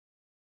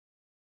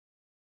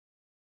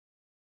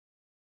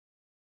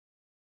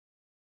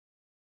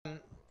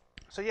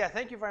So yeah,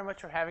 thank you very much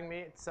for having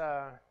me. It's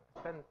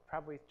been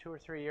probably 2 or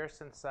 3 years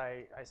since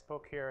I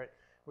spoke here.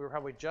 We were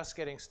probably just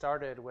getting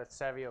started with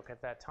Savioke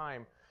at that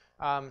time.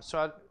 So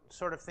I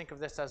sort of think of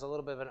this as a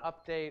little bit of an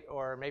update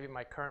or maybe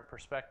my current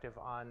perspective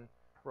on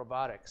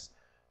robotics.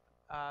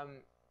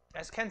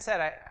 As Ken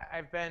said,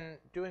 I've been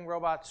doing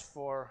robots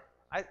for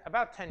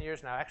about 10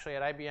 years now. Actually,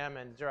 at IBM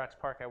and Xerox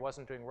PARC, I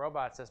wasn't doing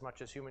robots as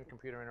much as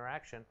human-computer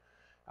interaction.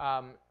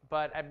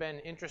 But I've been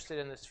interested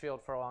in this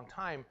field for a long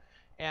time.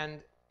 And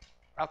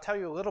I'll tell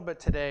you a little bit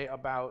today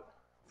about,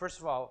 first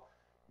of all,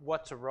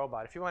 what's a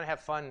robot. If you want to have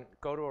fun,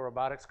 go to a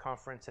robotics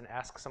conference and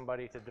ask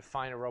somebody to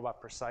define a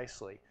robot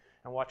precisely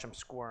and watch them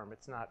squirm.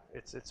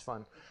 It's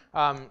fun.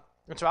 And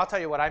so I'll tell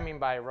you what I mean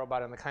by a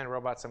robot and the kind of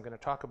robots I'm going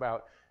to talk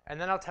about. And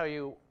then I'll tell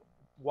you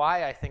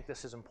why I think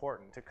this is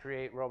important to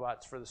create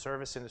robots for the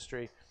service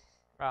industry,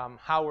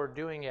 how we're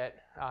doing it,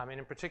 and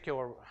in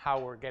particular, how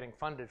we're getting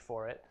funded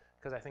for it,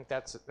 because I think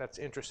that's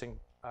interesting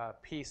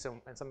piece and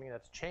something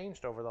that's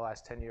changed over the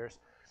last 10 years.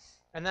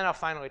 And then I'll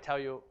finally tell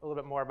you a little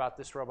bit more about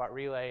this robot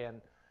relay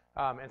and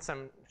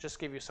just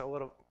give you some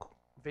little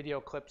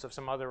video clips of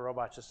some other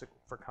robots just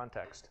for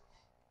context.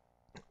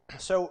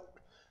 So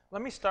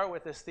let me start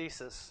with this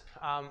thesis,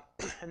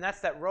 and that's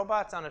that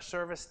robots on a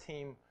service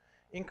team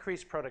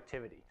increase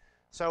productivity.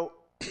 So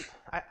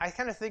I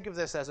kind of think of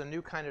this as a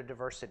new kind of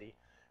diversity,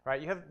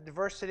 right? You have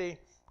diversity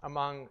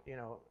among,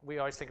 we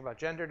always think about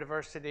gender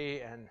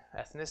diversity and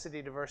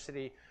ethnicity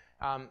diversity,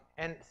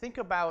 and think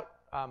about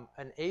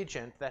an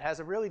agent that has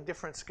a really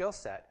different skill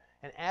set,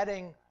 and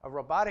adding a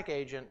robotic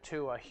agent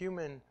to a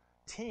human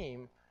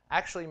team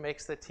actually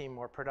makes the team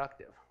more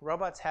productive.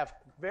 Robots have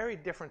very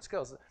different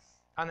skills.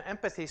 On an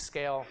empathy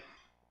scale,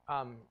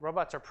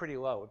 robots are pretty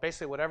low.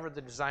 Basically, whatever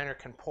the designer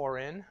can pour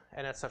in,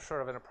 and it's a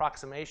sort of an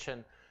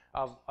approximation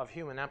of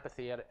human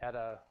empathy at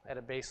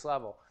a base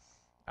level.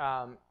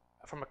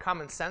 From a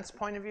common sense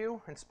point of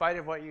view, in spite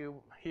of what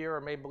you hear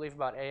or may believe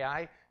about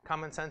AI,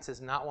 common sense is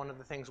not one of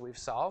the things we've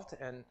solved,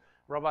 and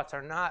robots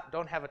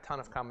don't have a ton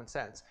of common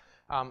sense.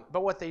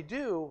 But what they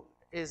do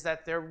is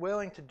that they're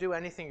willing to do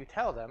anything you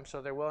tell them,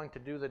 so they're willing to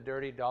do the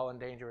dirty, dull, and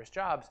dangerous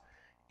jobs,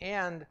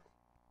 and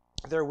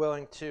they're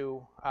willing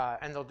to,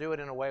 and they'll do it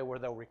in a way where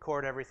they'll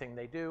record everything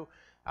they do.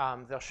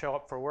 They'll show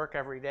up for work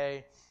every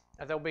day.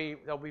 They'll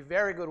be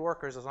very good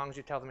workers as long as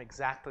you tell them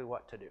exactly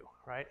what to do,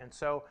 right? And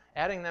so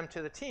adding them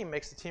to the team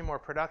makes the team more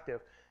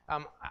productive.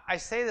 I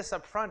say this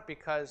up front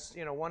because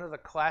one of the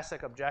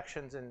classic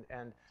objections,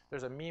 and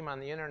there's a meme on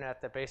the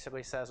internet that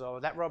basically says, oh,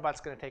 that robot's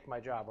going to take my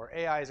job, or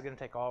AI is going to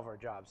take all of our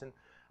jobs. And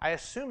I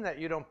assume that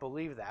you don't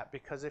believe that,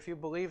 because if you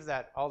believe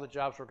that all the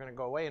jobs were going to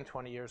go away in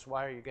 20 years,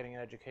 why are you getting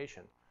an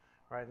education,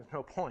 right? There's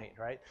no point,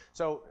 right?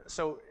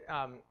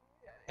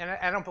 And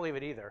I don't believe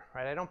it either,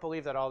 right? I don't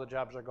believe that all the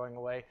jobs are going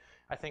away.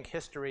 I think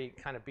history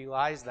kind of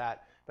belies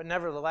that. But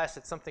nevertheless,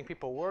 it's something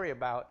people worry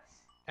about.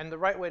 And the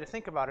right way to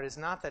think about it is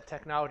not that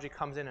technology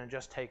comes in and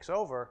just takes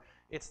over.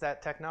 It's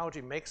that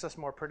technology makes us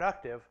more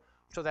productive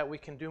so that we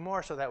can do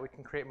more, so that we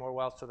can create more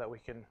wealth, so that we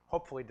can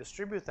hopefully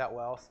distribute that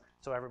wealth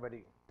so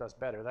everybody does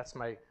better. That's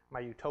my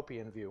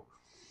utopian view.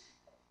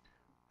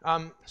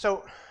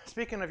 So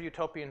speaking of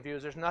utopian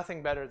views, there's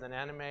nothing better than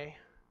anime.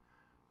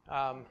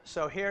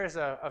 So here's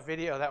a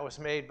video that was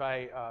made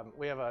by,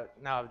 we have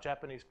now a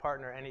Japanese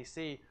partner,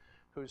 NEC,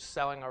 who's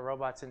selling our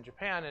robots in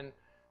Japan. And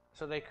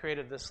so they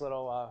created this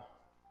little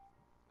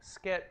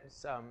skit.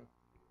 It's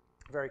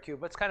very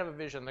cute, but it's kind of a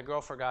vision. The girl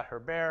forgot her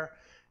bear,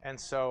 and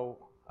so,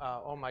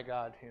 oh my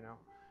God,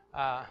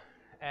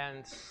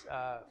 and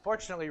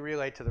fortunately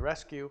Relay to the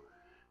rescue.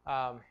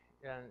 And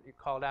you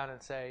call down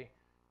and say,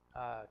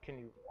 can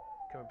we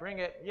bring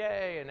it?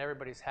 Yay, and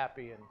everybody's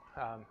happy.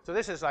 And so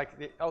this is like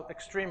the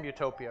extreme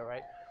utopia,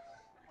 right?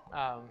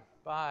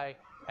 Bye.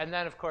 And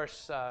then, of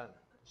course,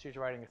 she's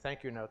writing a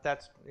thank you note.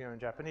 That's in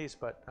Japanese,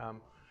 but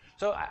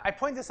so I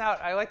point this out.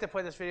 I like to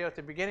play this video at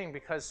the beginning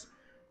because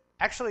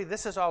actually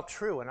this is all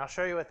true, and I'll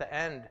show you at the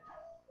end.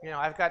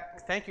 I've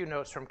got thank you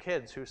notes from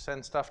kids who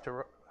send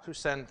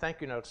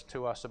thank you notes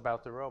to us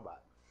about the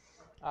robot.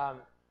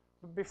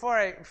 Before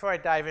I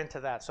dive into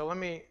that, so let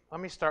me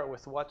start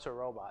with what's a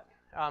robot.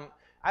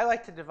 I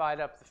like to divide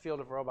up the field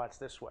of robots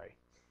this way,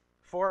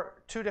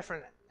 for two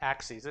different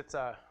axes.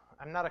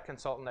 I'm not a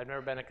consultant. I've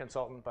never been a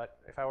consultant, but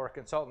if I were a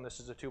consultant, this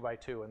is a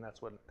 2x2, and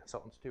that's what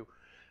consultants do.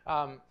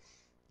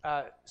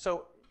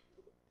 So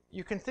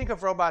you can think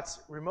of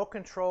robots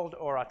remote-controlled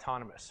or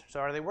autonomous.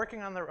 So are they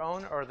working on their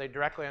own, or are they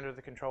directly under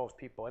the control of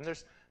people? And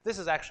this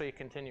is actually a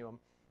continuum.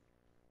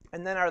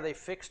 And then are they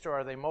fixed or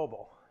are they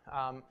mobile?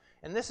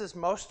 And this is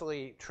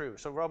mostly true.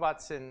 So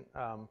robots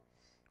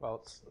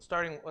let's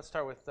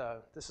start with,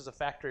 this is a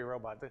factory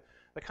robot.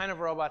 The kind of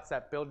robots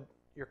that build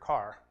your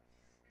car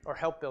or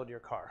help build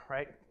your car,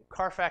 right?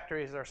 Car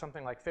factories are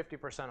something like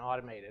 50%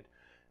 automated.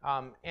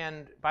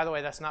 And by the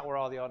way, that's not where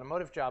all the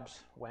automotive jobs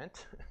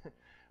went,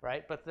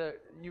 right? But the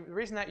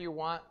reason that you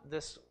want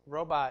this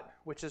robot,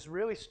 which is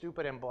really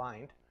stupid and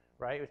blind,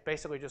 right? It's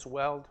basically just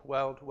weld,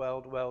 weld,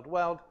 weld, weld,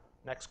 weld,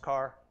 next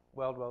car,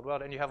 weld, weld,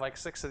 weld. And you have like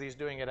 6 of these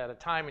doing it at a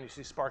time, and you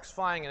see sparks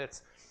flying, and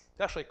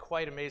It's actually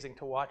quite amazing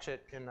to watch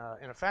it in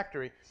a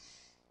factory.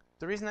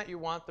 The reason that you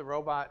want the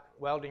robot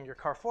welding your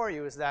car for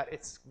you is that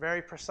it's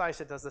very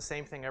precise. It does the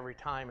same thing every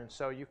time, and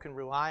so you can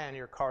rely on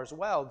your car's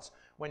welds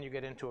when you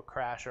get into a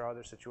crash or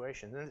other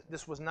situation. And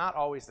this was not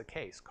always the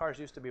case. Cars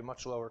used to be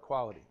much lower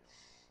quality.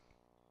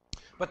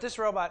 But this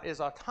robot is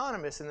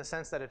autonomous in the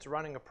sense that it's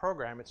running a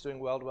program. It's doing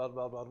weld, weld,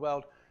 weld, weld,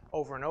 weld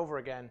over and over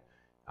again.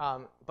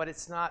 But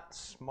it's not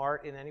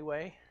smart in any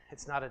way.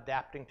 It's not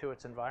adapting to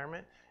its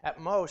environment. At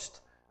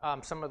most,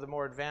 some of the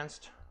more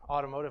advanced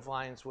automotive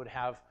lines would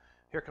have,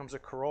 here comes a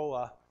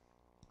Corolla,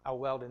 I'll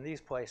weld in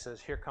these places.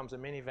 Here comes a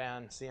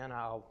minivan, Sienna,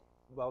 I'll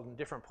weld in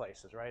different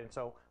places, right? And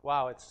so,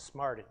 wow, it's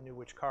smart. It knew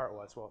which car it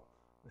was. Well,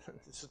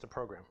 it's just a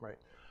program, right?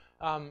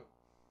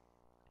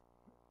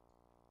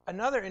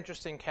 Another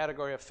interesting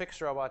category of fixed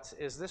robots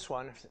is this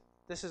one.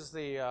 This is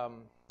the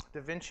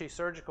Da Vinci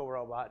surgical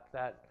robot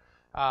that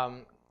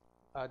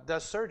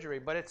does surgery,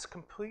 but it's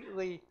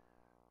completely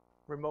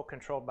remote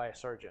controlled by a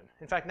surgeon.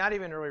 In fact, not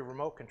even really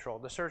remote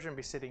controlled. The surgeon will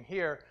be sitting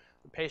here.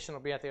 The patient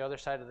will be at the other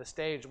side of the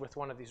stage with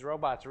one of these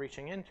robots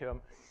reaching into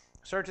him.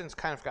 The surgeon's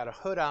kind of got a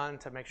hood on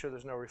to make sure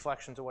there's no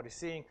reflections of what he's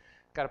seeing.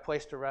 Got a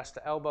place to rest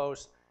the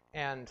elbows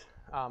and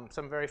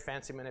some very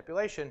fancy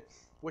manipulation,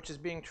 which is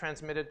being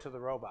transmitted to the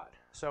robot.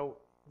 So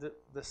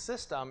the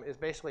system is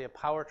basically a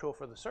power tool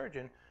for the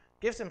surgeon.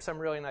 Gives him some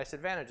really nice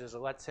advantages. It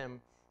lets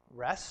him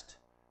rest,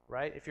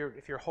 right? If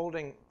you're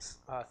holding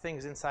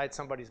things inside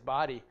somebody's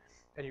body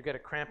and you get a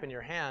cramp in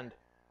your hand,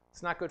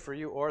 it's not good for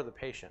you or the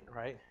patient,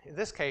 right? In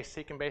this case,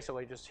 he can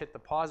basically just hit the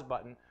pause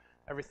button.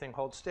 Everything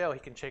holds still. He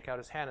can shake out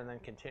his hand and then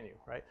continue,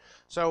 right?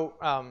 So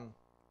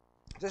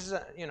this is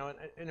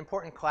an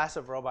important class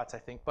of robots, I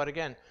think. But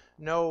again,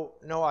 no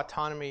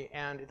autonomy,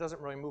 and it doesn't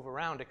really move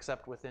around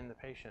except within the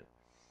patient.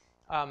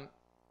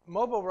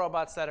 Mobile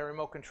robots that are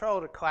remote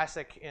controlled are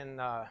classic in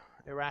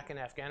Iraq and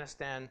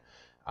Afghanistan,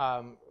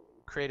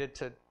 created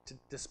to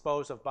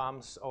dispose of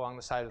bombs along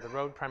the side of the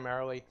road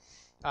primarily.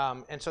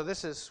 And so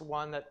this is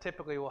one that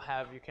typically will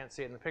have, you can't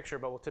see it in the picture,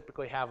 but will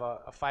typically have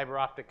a fiber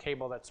optic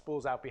cable that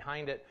spools out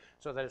behind it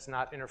so that it's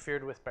not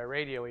interfered with by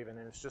radio even.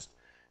 And it's just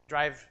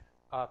drive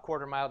a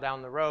quarter mile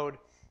down the road,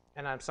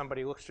 and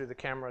somebody looks through the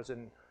cameras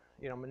and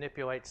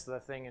manipulates the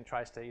thing and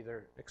tries to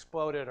either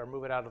explode it or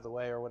move it out of the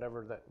way or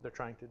whatever that they're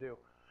trying to do.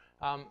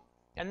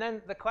 And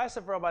then the class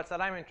of robots that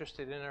I'm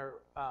interested in are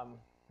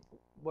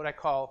what I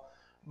call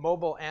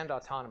mobile and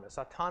autonomous.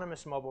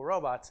 Autonomous mobile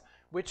robots,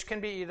 which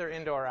can be either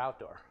indoor or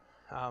outdoor.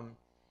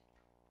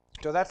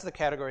 So that's the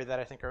category that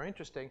I think are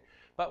interesting.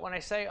 But when I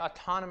say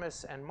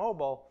autonomous and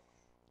mobile,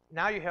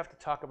 now you have to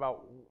talk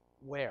about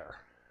where,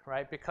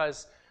 right?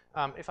 Because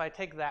if I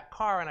take that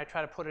car and I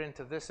try to put it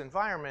into this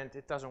environment,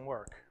 it doesn't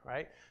work,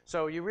 right?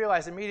 So you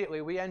realize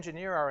immediately we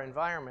engineer our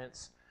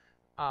environments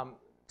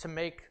to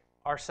make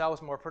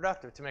ourselves more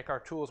productive, to make our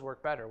tools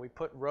work better. We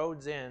put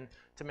roads in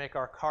to make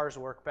our cars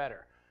work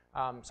better.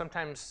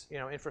 Sometimes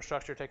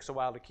infrastructure takes a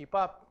while to keep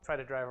up. Try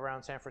to drive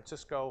around San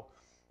Francisco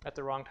at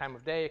the wrong time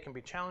of day, it can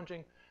be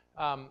challenging.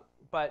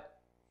 But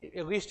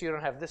at least you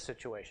don't have this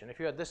situation. If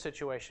you had this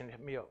situation,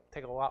 it'll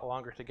take a lot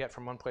longer to get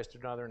from one place to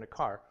another in a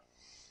car.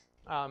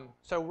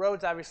 So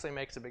roads obviously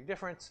makes a big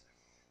difference.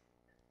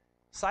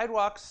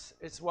 Sidewalks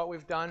is what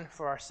we've done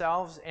for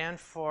ourselves and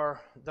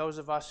for those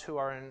of us who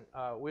are in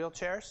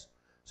wheelchairs.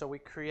 So we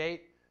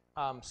create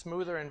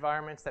smoother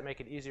environments that make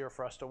it easier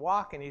for us to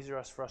walk and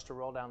easier for us to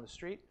roll down the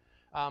street.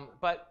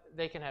 But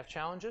they can have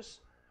challenges.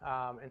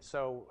 And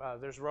so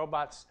there's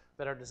robots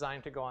that are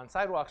designed to go on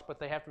sidewalks, but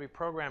they have to be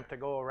programmed to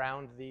go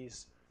around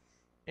these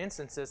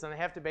instances, and they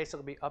have to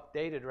basically be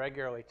updated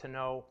regularly to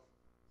know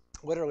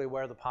literally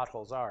where the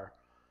potholes are.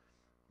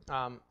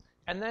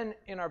 And then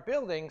in our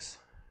buildings,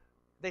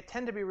 they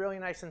tend to be really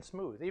nice and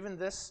smooth. Even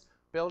this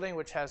building,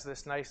 which has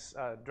this nice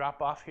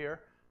drop-off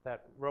here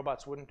that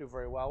robots wouldn't do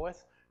very well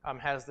with,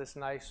 has this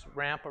nice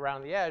ramp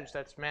around the edge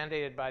that's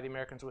mandated by the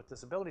Americans with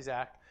Disabilities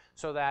Act,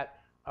 so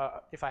that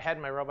if I had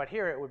my robot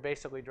here, it would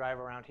basically drive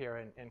around here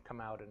and come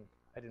out. And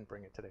I didn't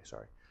bring it today,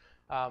 sorry.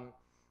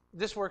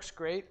 This works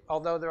great,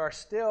 although there are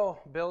still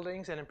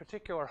buildings, and in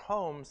particular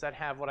homes, that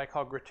have what I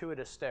call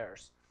gratuitous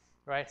stairs,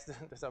 right?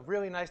 It's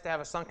really nice to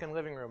have a sunken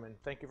living room, and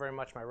thank you very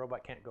much, my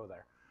robot can't go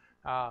there.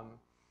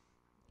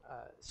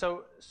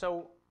 So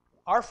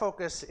our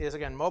focus is,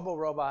 again, mobile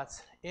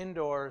robots,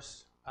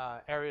 indoors,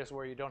 areas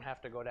where you don't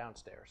have to go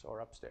downstairs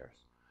or upstairs.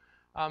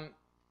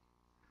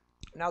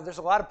 Now, there's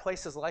a lot of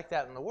places like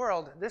that in the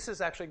world. This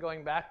is actually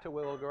going back to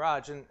Willow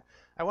Garage, and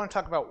I want to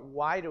talk about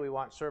why do we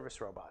want service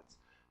robots.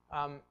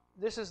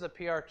 This is the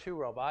PR2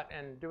 robot,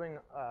 and doing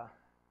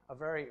a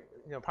very,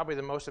 probably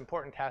the most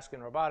important task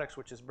in robotics,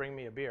 which is bring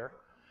me a beer.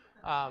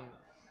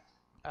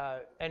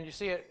 And you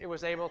see it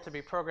was able to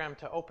be programmed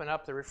to open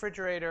up the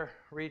refrigerator,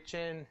 reach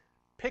in,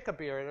 pick a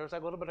beer. There was a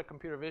little bit of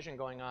computer vision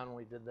going on when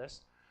we did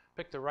this.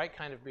 Pick the right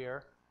kind of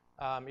beer.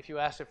 If you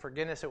asked it for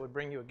Guinness, it would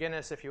bring you a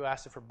Guinness. If you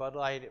asked it for Bud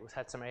Light, it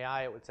had some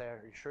AI. It would say,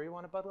 "Are you sure you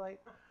want a Bud Light?"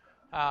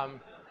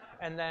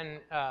 And then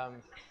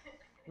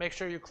make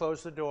sure you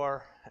close the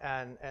door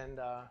and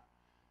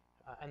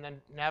and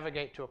then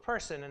navigate to a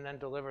person and then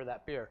deliver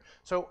that beer.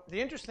 So the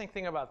interesting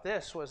thing about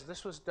this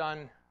was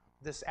done,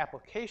 this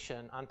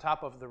application on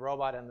top of the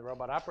robot and the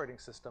robot operating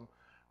system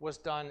was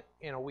done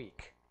in a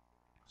week.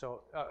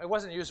 So it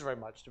wasn't used very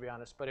much, to be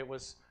honest, but it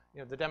was,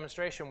 the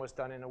demonstration was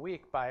done in a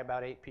week by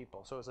about 8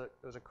 people. So it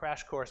was a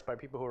crash course by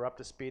people who were up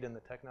to speed in the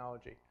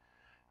technology.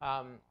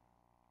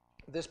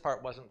 This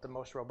part wasn't the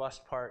most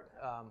robust part,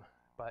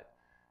 but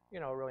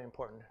a really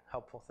important,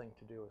 helpful thing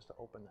to do is to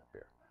open that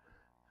beer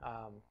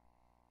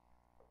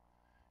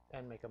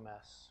and make a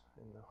mess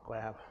in the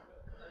lab.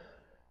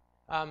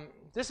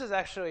 This is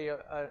actually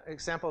an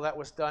example that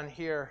was done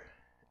here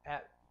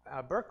at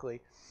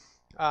Berkeley.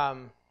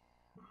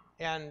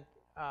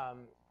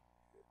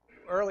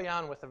 Early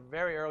on, with a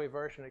very early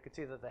version, you could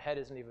see that the head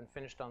isn't even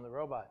finished on the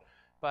robot.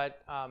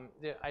 But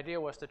the idea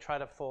was to try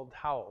to fold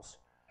towels.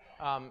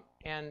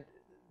 And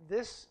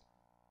this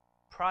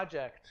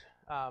project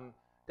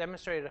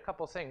demonstrated a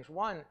couple things.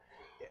 One,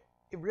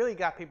 it really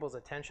got people's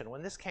attention.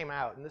 When this came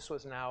out, and this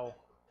was now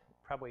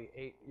probably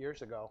 8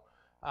 years ago,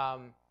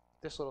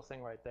 this little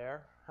thing right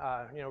there,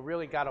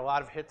 really got a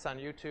lot of hits on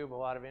YouTube, a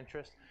lot of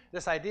interest.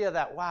 This idea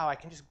that, wow, I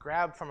can just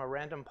grab from a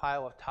random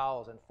pile of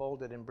towels and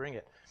fold it and bring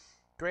it.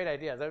 Great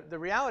idea. The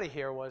reality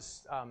here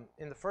was,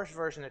 in the first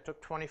version, it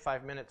took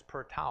 25 minutes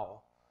per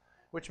towel,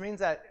 which means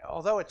that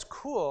although it's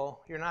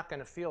cool, you're not going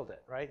to field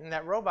it, right? And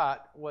that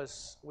robot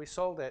we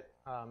sold it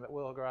at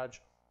Willow Garage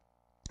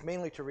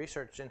mainly to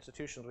research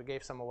institutions. We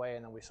gave some away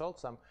and then we sold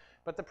some.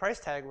 But the price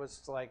tag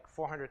was like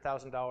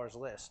 $400,000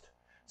 list.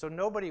 So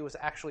nobody was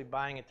actually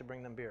buying it to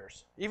bring them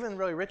beers. Even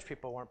really rich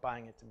people weren't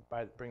buying it to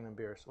bring them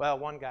beers. Well,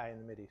 one guy in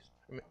the Mideast.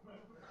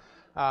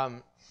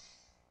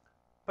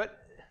 But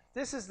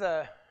this is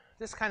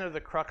kind of the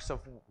crux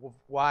of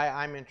why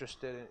I'm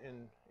interested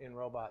in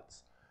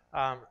robots.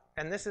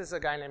 And this is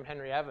a guy named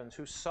Henry Evans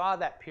who saw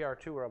that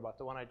PR2 robot,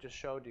 the one I just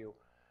showed you,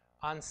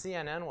 on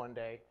CNN one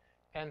day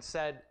and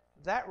said,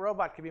 that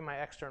robot could be my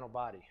external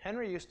body.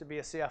 Henry used to be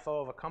a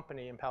CFO of a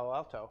company in Palo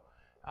Alto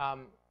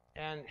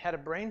and had a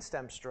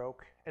brainstem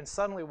stroke, and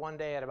suddenly one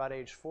day at about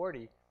age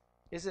 40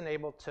 isn't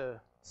able to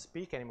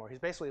speak anymore. He's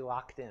basically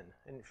locked in.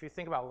 And if you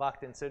think about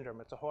locked-in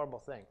syndrome, it's a horrible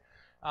thing.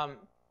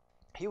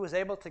 He was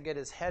able to get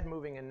his head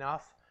moving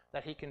enough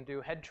that he can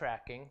do head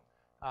tracking,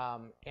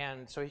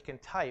 and so he can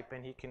type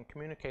and he can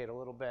communicate a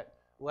little bit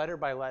letter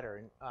by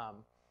letter.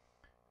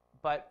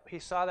 But he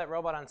saw that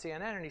robot on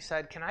CNN and he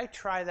said, can I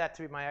try that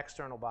to be my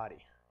external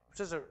body? Which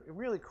is a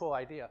really cool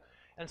idea.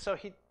 And so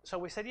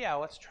we said, yeah,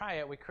 let's try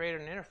it. We created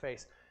an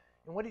interface.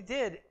 And what he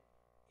did,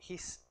 he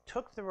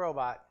took the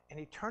robot and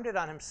he turned it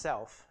on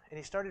himself and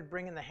he started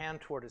bringing the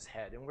hand toward his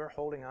head. And we're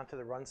holding onto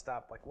the run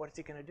stop like, what is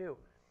he going to do?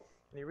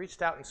 And he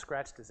reached out and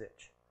scratched his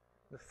itch.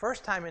 The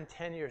first time in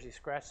 10 years he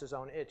scratched his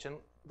own itch. And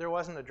there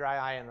wasn't a dry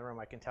eye in the room,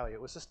 I can tell you.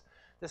 It was just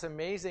this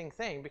amazing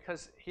thing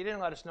because he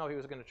didn't let us know he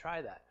was going to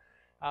try that.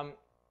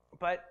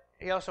 But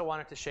he also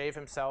wanted to shave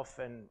himself,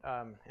 and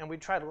we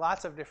tried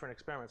lots of different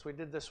experiments. We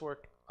did this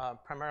work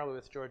primarily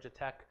with Georgia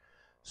Tech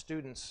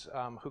students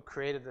who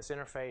created this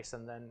interface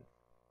and then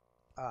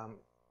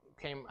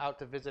came out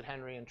to visit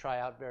Henry and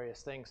try out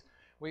various things.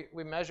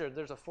 We measured,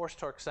 there's a force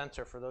torque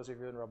sensor for those of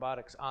you in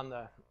robotics on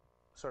the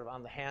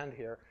hand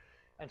here.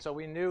 And so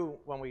we knew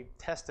when we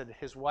tested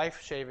his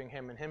wife shaving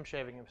him and him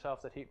shaving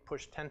himself that he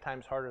pushed 10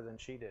 times harder than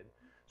she did.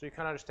 So you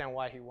can understand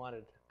why he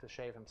wanted to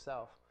shave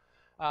himself.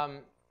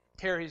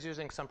 Here he's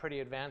using some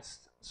pretty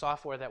advanced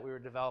software that we were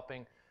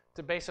developing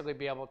to basically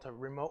be able to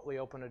remotely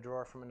open a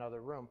drawer from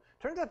another room.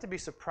 Turns out to be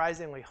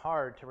surprisingly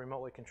hard to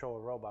remotely control a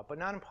robot, but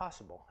not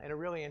impossible, and a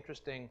really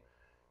interesting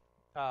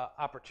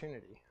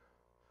opportunity.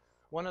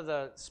 One of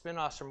the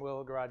spin-offs from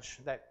Willow Garage,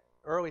 that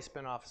early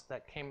spin-offs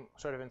that came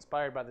sort of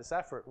inspired by this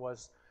effort,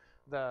 was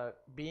the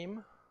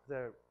Beam,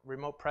 the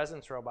remote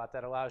presence robot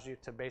that allows you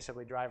to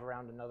basically drive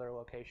around another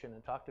location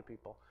and talk to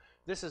people.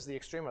 This is the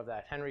extreme of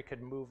that. Henry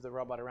could move the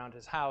robot around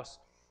his house,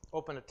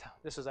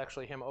 this is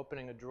actually him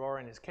opening a drawer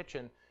in his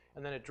kitchen,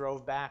 and then it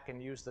drove back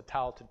and used the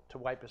towel to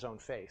wipe his own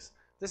face.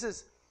 This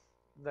is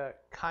the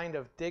kind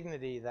of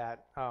dignity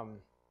that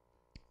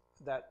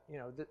that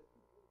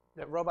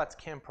robots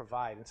can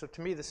provide. And so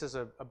to me, this is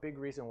a big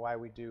reason why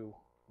we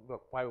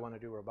want to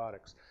do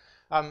robotics.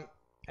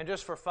 And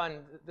just for fun,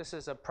 this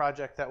is a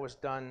project that was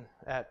done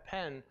at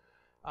Penn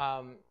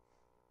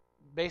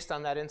based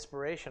on that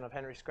inspiration of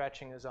Henry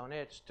scratching his own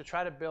itch, to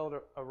try to build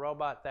a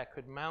robot that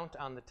could mount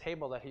on the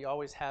table that he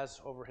always has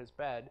over his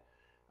bed.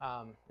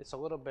 It's a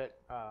little bit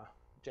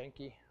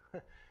janky.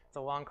 It's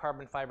a long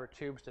carbon fiber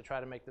tubes to try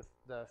to make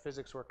the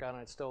physics work out,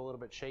 and it's still a little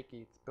bit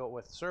shaky. It's built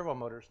with servo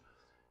motors.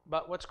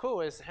 But what's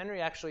cool is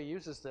Henry actually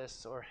uses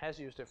this, or has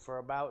used it for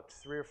about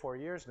 3 or 4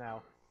 years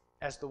now,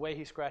 as the way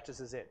he scratches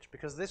his itch,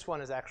 because this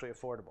one is actually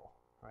affordable,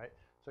 right?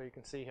 So you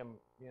can see him,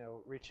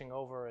 reaching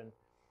over, and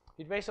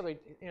he basically,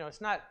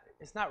 it's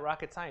not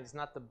rocket science. It's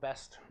not the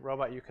best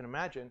robot you can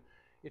imagine.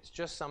 It's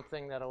just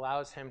something that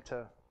allows him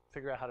to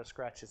figure out how to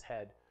scratch his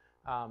head,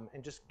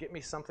 and just get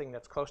me something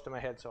that's close to my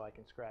head so I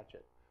can scratch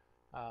it.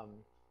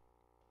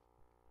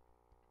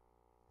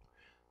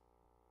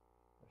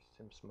 Let's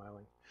Tim's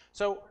smiling.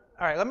 So,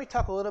 all right, let me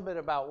talk a little bit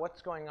about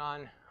what's going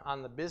on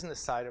the business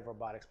side of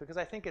robotics, because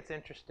I think it's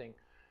interesting.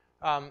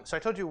 So I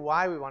told you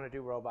why we want to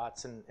do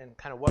robots and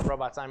kind of what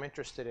robots I'm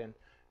interested in.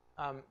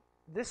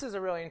 This is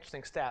a really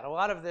interesting stat. A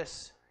lot of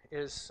this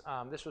is,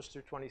 this was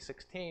through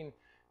 2016,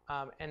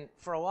 and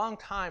for a long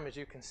time, as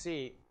you can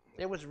see,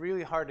 it was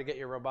really hard to get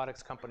your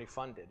robotics company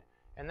funded.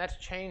 And that's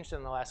changed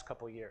in the last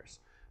couple of years,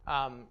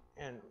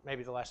 and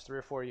maybe the last 3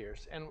 or 4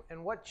 years.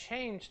 And what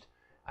changed,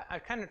 I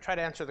kind of try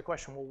to answer the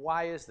question, well,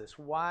 why is this?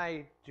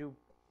 Why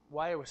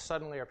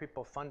suddenly are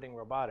people funding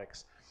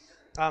robotics?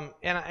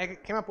 And I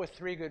came up with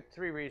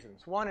three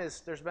reasons. One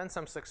is there's been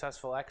some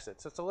successful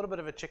exits. It's a little bit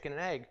of a chicken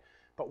and egg,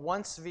 but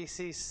once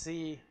VCs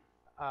see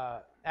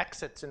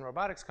exits in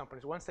robotics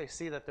companies, once they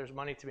see that there's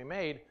money to be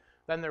made,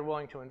 then they're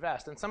willing to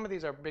invest. And some of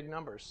these are big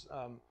numbers.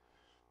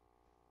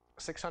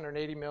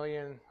 680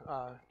 million.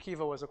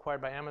 Kiva was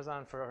acquired by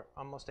Amazon for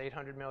almost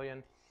 800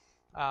 million.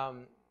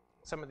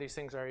 Some of these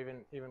things are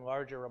even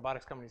larger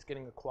robotics companies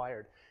getting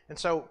acquired. And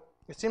so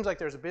it seems like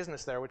there's a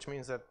business there, which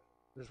means that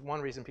there's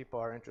one reason people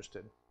are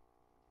interested.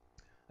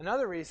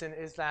 Another reason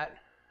is that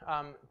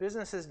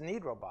businesses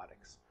need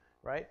robotics,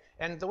 right?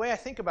 And the way I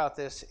think about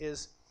this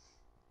is,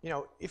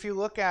 if you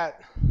look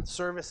at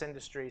service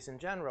industries in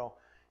general,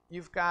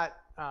 you've got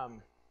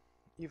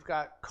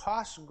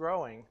costs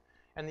growing,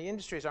 and the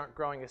industries aren't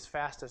growing as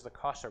fast as the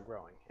costs are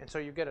growing. And so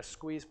you get a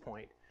squeeze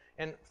point.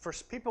 And for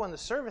people in the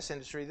service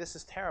industry, this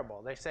is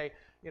terrible. They say,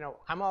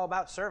 I'm all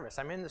about service.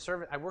 I'm in the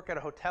service. I work at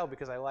a hotel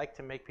because I like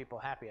to make people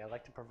happy. I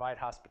like to provide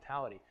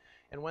hospitality.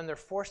 And when they're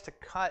forced to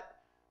cut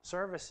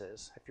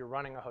services, if you're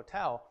running a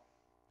hotel,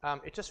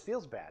 it just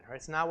feels bad, right?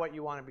 It's not what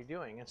you want to be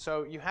doing. And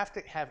so you have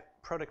to have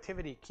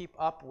productivity keep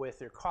up with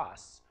your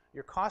costs.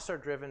 Your costs are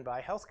driven by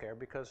healthcare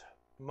because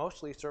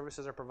mostly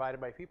services are provided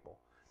by people.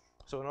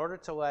 So in order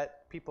to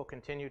let people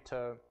continue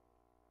to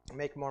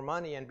make more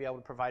money and be able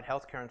to provide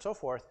healthcare and so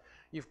forth,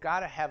 you've got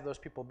to have those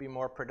people be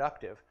more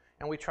productive.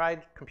 And we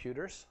tried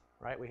computers,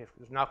 right?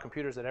 There's now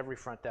computers at every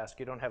front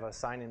desk. You don't have a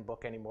sign-in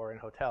book anymore in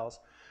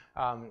hotels.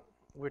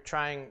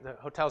 The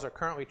hotels are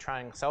currently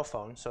trying cell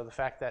phones, so the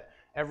fact that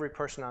every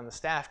person on the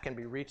staff can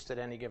be reached at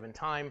any given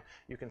time,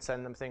 you can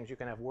send them things, you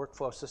can have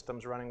workflow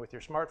systems running with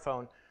your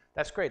smartphone,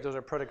 that's great. Those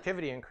are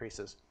productivity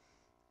increases.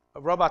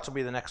 Robots will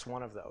be the next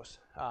one of those.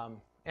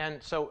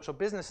 And so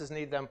businesses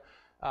need them.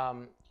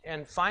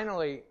 And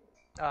finally,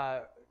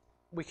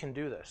 we can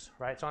do this,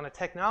 right? So on the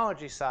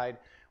technology side,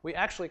 we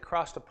actually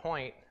crossed a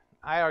point.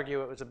 I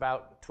argue it was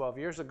about 12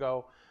 years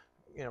ago,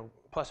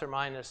 plus or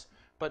minus.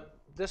 But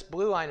this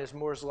blue line is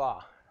Moore's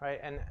Law, right?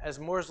 And as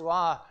Moore's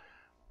Law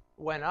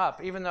went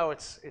up, even though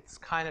it's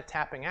kind of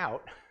tapping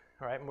out,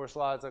 right? Moore's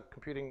Law is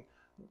computing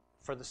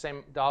for the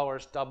same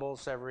dollars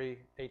doubles every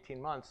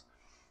 18 months.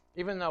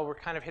 Even though we're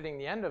kind of hitting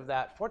the end of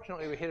that,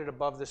 fortunately we hit it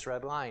above this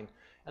red line.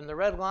 And the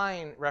red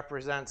line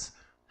represents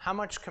how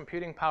much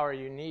computing power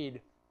you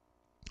need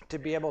to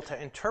be able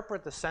to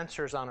interpret the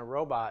sensors on a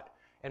robot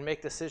and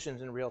make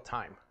decisions in real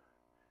time.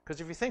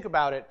 Because if you think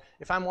about it,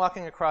 if I'm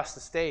walking across the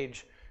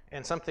stage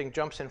and something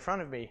jumps in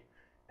front of me,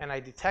 and I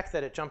detect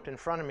that it jumped in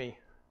front of me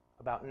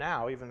about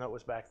now, even though it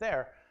was back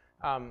there,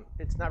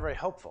 it's not very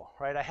helpful,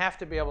 right? I have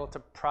to be able to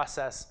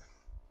process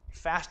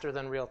faster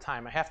than real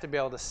time. I have to be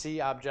able to see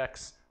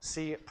objects,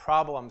 see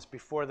problems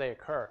before they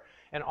occur.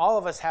 And all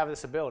of us have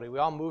this ability. We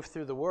all move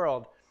through the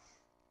world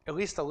at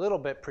least a little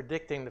bit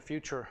predicting the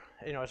future.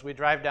 As we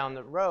drive down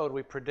the road,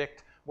 we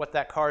predict what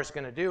that car is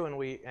going to do, and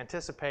we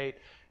anticipate.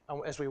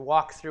 As we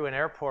walk through an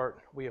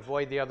airport, we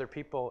avoid the other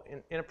people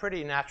in a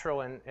pretty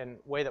natural and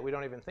way that we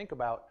don't even think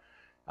about.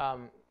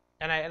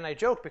 And I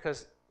joke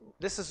because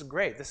this is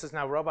great. This is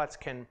now robots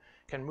can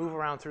move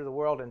around through the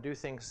world and do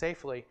things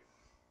safely.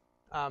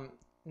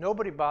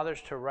 Nobody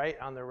bothers to write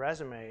on their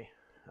resume,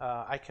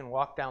 I can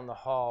walk down the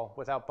hall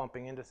without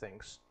bumping into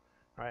things.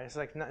 Right?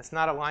 It's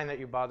not a line that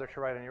you bother to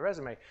write on your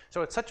resume.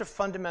 So it's such a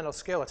fundamental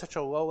skill. It's such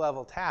a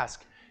low-level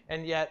task.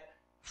 And yet,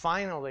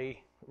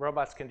 finally,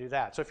 robots can do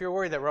that. So if you're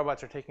worried that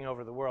robots are taking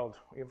over the world,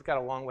 you've got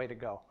a long way to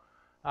go.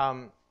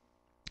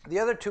 The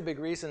other two big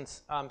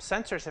reasons,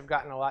 sensors have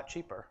gotten a lot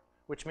cheaper,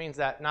 which means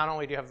that not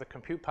only do you have the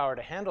compute power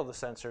to handle the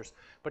sensors,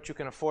 but you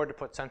can afford to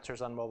put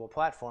sensors on mobile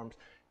platforms.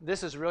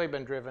 This has really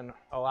been driven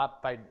a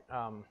lot by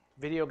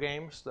video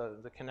games.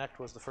 The Kinect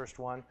was the first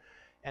one.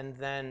 And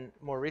then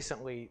more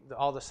recently,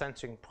 all the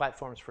sensing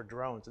platforms for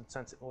drones and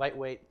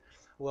lightweight,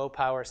 low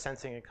power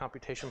sensing and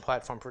computation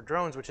platform for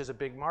drones, which is a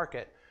big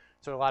market.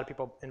 So a lot of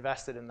people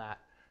invested in that.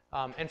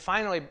 And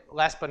finally,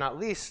 last but not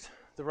least,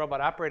 the robot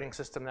operating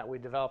system that we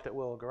developed at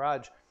Willow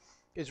Garage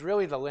is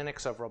really the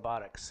Linux of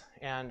robotics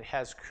and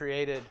has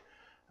created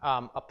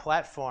a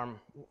platform.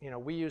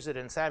 We use it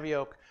in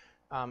Savioke.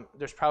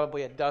 There's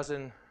probably a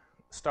dozen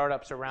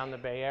startups around the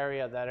Bay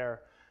Area that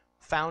are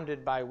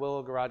founded by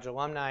Willow Garage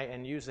alumni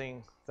and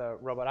using the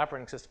robot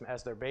operating system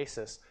as their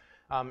basis.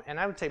 And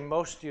I would say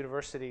most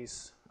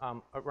universities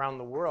around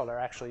the world are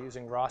actually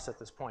using ROS at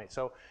this point.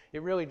 So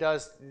it really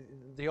does,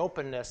 the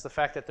openness, the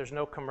fact that there's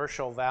no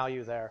commercial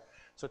value there.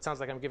 So it sounds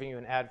like I'm giving you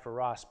an ad for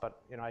ROS,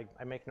 but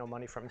I make no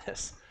money from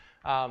this.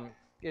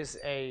 is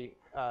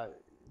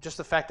just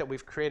the fact that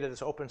we've created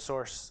this open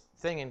source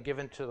thing and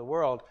given to the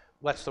world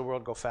lets the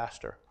world go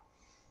faster.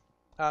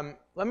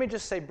 Let me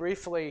just say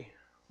briefly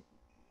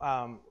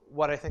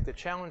what I think the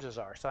challenges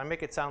are. So I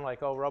make it sound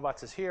like, oh,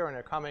 robots is here and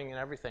they're coming and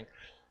everything.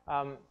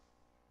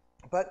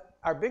 But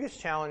our biggest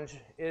challenge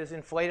is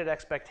inflated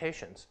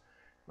expectations.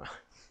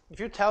 If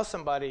you tell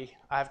somebody,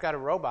 I've got a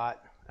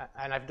robot,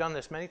 and I've done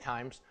this many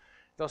times,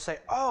 they'll say,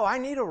 oh, I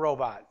need a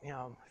robot. You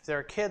know, if they're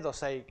a kid, they'll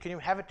say, can you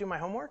have it do my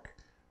homework?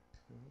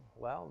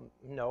 Well,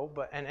 no,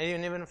 and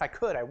even if I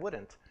could, I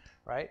wouldn't,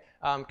 right?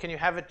 Can you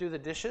have it do the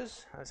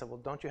dishes? I said,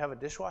 well, don't you have a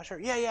dishwasher?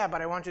 Yeah,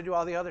 but I want you to do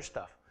all the other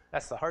stuff.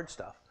 That's the hard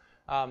stuff.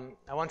 I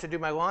want you to do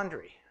my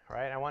laundry,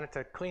 right? I want it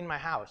to clean my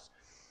house.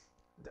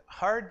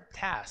 Hard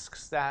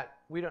tasks that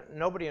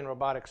nobody in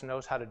robotics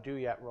knows how to do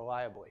yet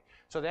reliably.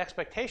 So the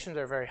expectations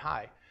are very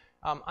high.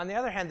 On the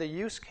other hand, the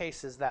use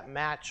cases that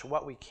match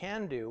what we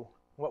can do,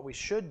 what we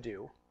should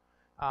do,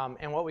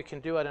 and what we can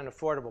do at an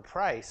affordable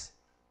price,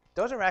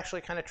 those are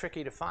actually kind of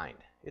tricky to find.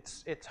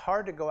 It's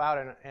hard to go out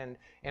and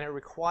it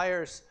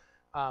requires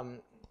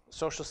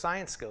social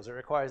science skills. It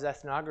requires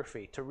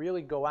ethnography to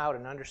really go out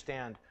and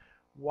understand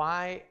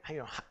why,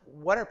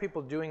 what are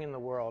people doing in the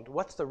world?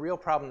 What's the real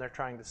problem they're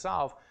trying to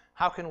solve?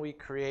 How can we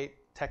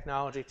create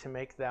technology to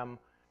make them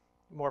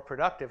more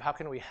productive? How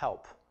can we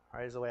help?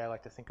 Right, is the way I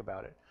like to think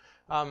about it.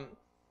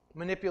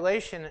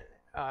 Manipulation,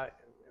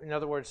 in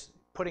other words,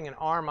 putting an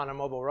arm on a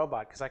mobile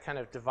robot, because I kind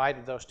of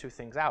divided those two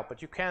things out.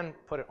 But you can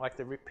put it like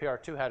the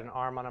PR2 had an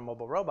arm on a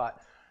mobile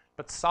robot.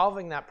 But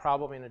solving that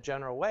problem in a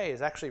general way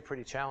is actually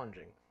pretty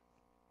challenging.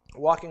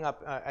 Walking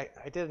up, I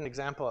did an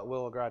example at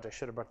Willow Garage. I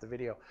should have brought the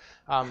video.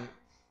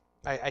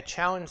 I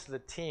challenged the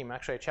team.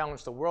 Actually, I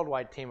challenged the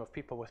worldwide team of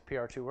people with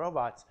PR2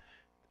 robots,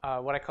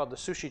 what I called the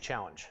sushi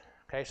challenge.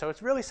 Okay, so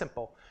it's really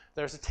simple.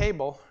 There's a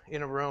table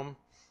in a room,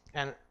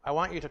 and I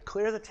want you to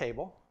clear the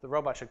table. The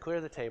robot should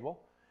clear the table,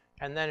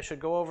 and then it should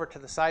go over to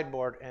the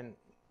sideboard and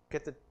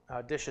get the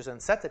dishes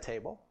and set the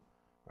table,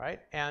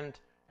 right? And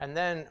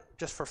then,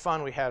 just for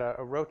fun, we had a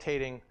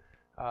rotating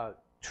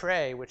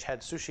tray which had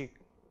sushi,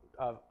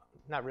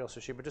 not real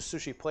sushi, but just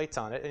sushi plates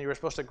on it, and you were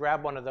supposed to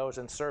grab one of those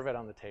and serve it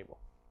on the table.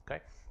 Okay,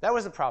 that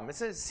was the problem.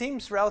 It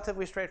seems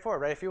relatively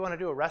straightforward, right? If you want to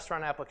do a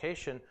restaurant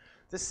application,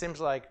 this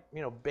seems like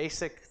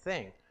basic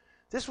thing.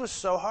 This was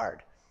so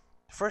hard.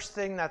 The first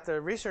thing that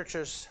the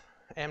researchers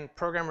and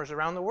programmers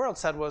around the world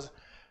said was,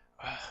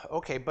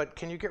 okay, but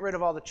can you get rid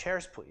of all the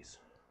chairs, please?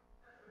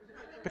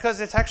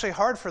 Because it's actually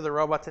hard for the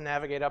robot to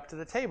navigate up to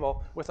the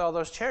table with all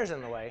those chairs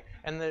in the way,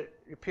 and the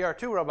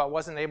PR2 robot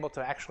wasn't able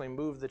to actually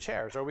move the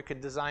chairs, or we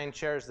could design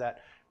chairs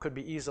that could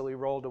be easily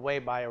rolled away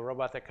by a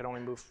robot that could only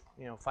move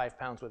 5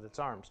 pounds with its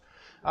arms.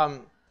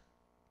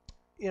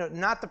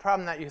 Not the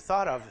problem that you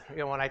thought of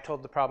when I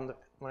told the problem,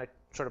 when I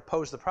sort of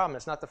posed the problem.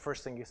 It's not the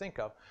first thing you think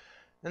of.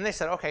 Then they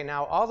said, okay,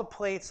 now all the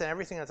plates and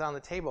everything that's on the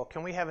table,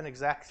 can we have an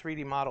exact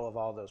 3D model of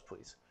all those,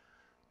 please?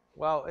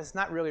 Well, it's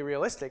not really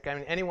realistic. I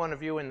mean, any one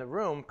of you in the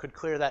room could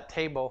clear that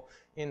table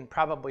in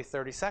probably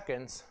 30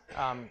 seconds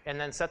and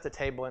then set the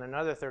table in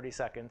another 30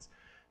 seconds,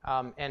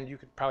 and you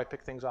could probably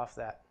pick things off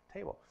that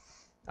table.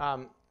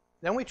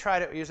 Then we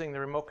tried it using the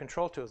remote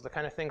control tools, the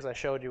kind of things I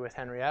showed you with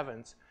Henry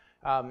Evans,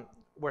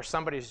 where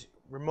somebody's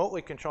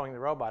remotely controlling the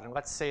robot, and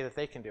let's say that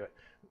they can do it.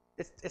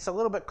 It's a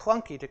little bit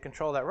clunky to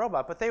control that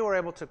robot, but they were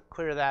able to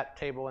clear that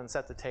table and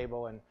set the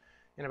table in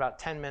about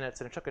 10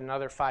 minutes, and it took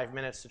another 5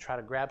 minutes to try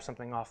to grab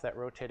something off that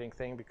rotating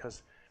thing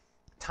because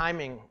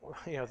timing,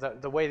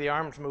 the way the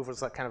arms move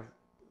was like kind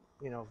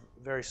of,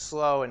 very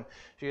slow, and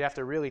you'd have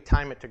to really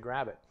time it to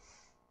grab it.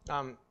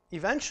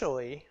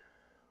 Eventually,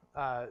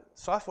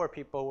 software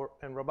people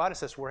and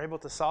roboticists were able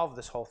to solve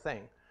this whole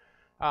thing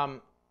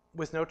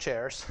with no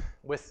chairs,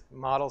 with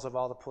models of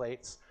all the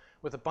plates,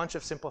 with a bunch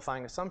of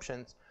simplifying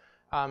assumptions.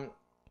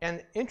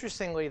 And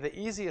interestingly, the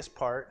easiest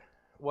part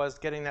was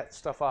getting that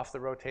stuff off the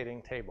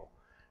rotating table.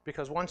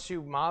 Because once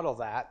you model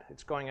that,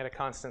 it's going at a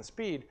constant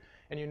speed,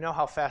 and you know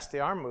how fast the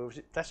arm moves,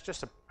 that's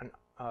just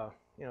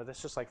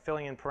that's just like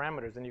filling in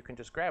parameters, and you can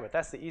just grab it.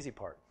 That's the easy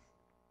part.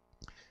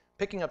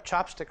 Picking up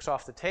chopsticks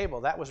off the table,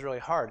 that was really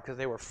hard because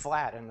they were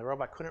flat and the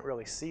robot couldn't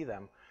really see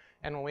them.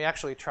 And when we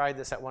actually tried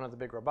this at one of the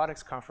big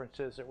robotics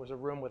conferences, it was a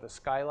room with a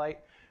skylight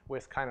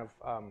with kind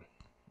of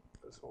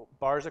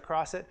bars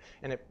across it,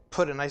 and it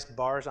put a nice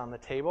bars on the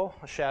table,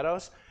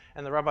 shadows,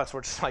 and the robots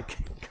were just like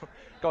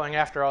going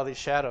after all these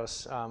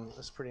shadows. It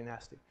was pretty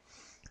nasty.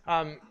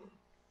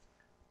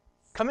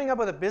 Coming up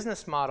with a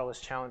business model is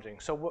challenging.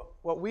 So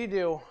what we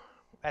do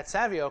at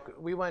Savioke,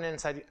 we went in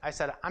and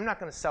said, I'm not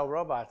going to sell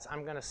robots,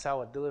 I'm going to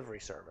sell a delivery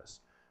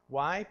service.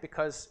 Why?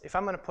 Because if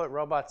I'm going to put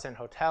robots in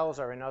hotels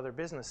or in other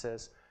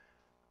businesses,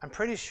 I'm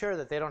pretty sure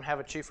that they don't have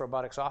a chief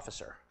robotics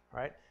officer,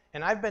 right?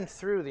 And I've been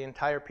through the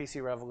entire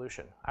PC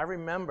revolution. I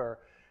remember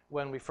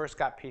when we first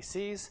got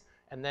PCs,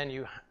 and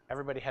then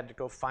everybody had to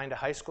go find a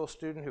high school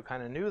student who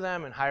kind of knew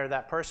them and hire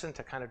that person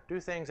to kind of do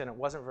things, and it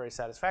wasn't very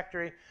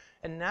satisfactory.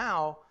 And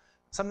now,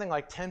 something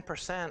like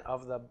 10%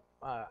 of the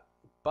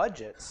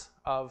budgets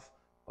of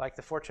like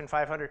the Fortune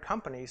 500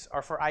 companies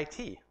are for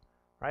IT,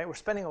 right? We're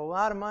spending a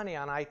lot of money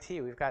on IT.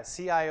 We've got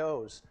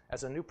CIOs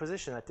as a new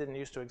position that didn't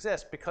used to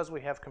exist because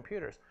we have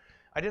computers.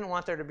 I didn't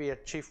want there to be a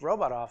chief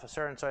robot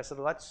officer, and so I said,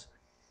 let's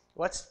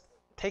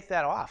take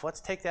that off. Let's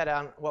take that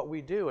on what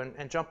we do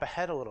and jump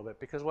ahead a little bit,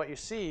 because what you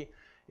see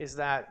is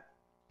that,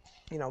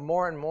 you know,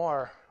 more and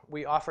more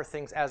we offer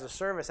things as a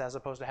service as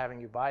opposed to having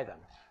you buy them,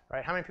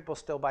 right? How many people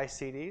still buy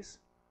CDs?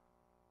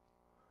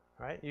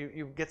 Right?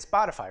 You get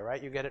Spotify,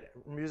 right? You get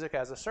music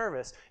as a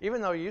service.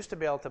 Even though you used to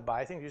be able to buy,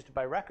 I think you used to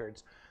buy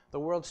records, the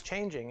world's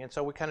changing, and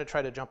so we kind of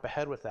try to jump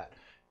ahead with that.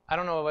 I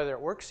don't know whether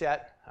it works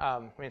yet. I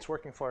mean, it's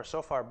working for us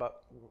so far,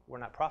 but we're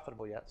not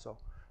profitable yet, so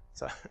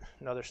it's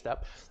another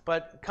step.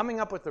 But coming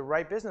up with the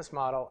right business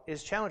model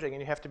is challenging,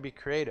 and you have to be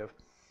creative.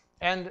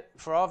 And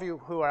for all of you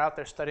who are out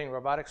there studying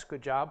robotics,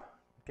 good job.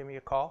 Give me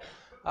a call.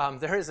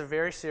 There is a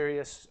very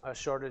serious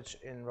shortage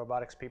in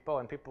robotics people,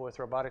 and people with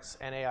robotics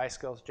and AI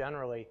skills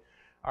generally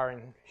are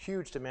in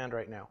huge demand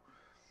right now.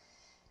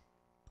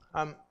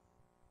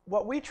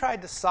 What we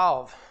tried to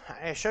solve,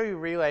 I'll show you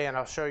Relay, and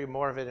I'll show you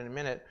more of it in a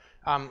minute.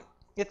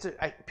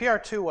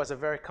 PR2 was a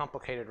very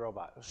complicated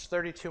robot. It was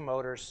 32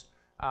 motors.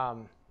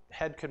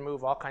 Head could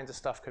move, all kinds of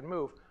stuff could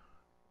move.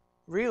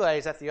 Relay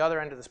is at the other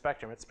end of the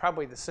spectrum. It's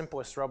probably the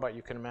simplest robot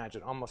you can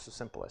imagine, almost the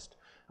simplest.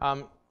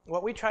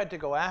 What we tried to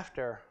go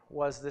after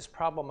was this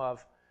problem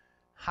of,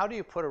 how do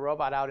you put a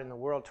robot out in the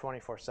world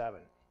 24/7?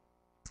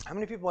 How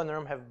many people in the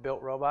room have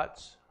built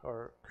robots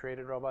or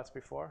created robots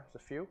before?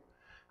 There's a few.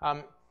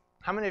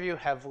 How many of you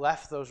have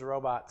left those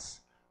robots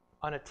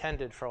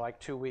unattended for like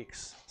 2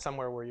 weeks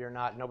somewhere where you're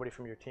not, nobody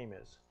from your team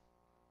is?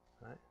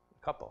 Right?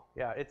 A couple.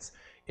 Yeah,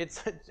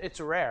 it's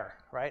rare,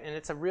 right? And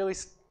it's a really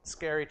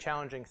scary,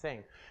 challenging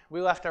thing.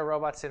 We left our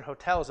robots in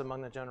hotels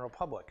among the general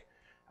public,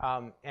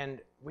 and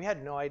we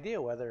had no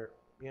idea whether,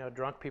 you know,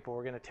 drunk people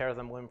were going to tear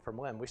them limb from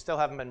limb. We still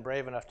haven't been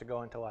brave enough to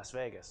go into Las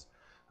Vegas,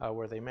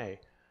 where they may.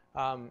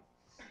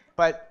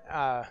 But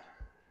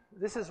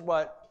this is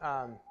what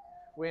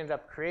we ended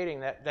up creating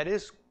that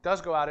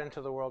does go out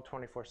into the world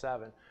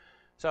 24/7.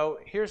 So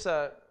here's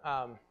a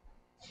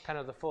kind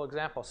of the full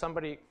example.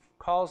 Somebody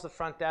calls the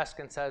front desk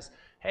and says,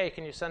 hey,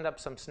 can you send up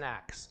some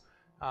snacks?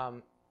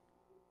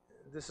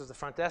 This is the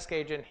front desk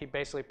agent. He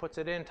basically puts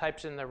it in,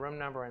 types in the room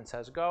number, and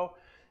says go.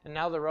 And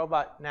now the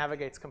robot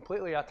navigates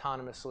completely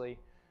autonomously,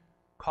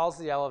 calls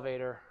the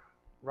elevator,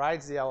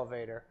 rides the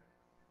elevator,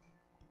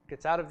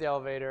 gets out of the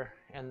elevator,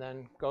 and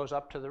then goes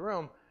up to the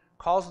room,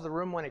 calls the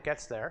room when it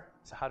gets there.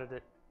 So how did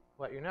it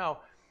let you know?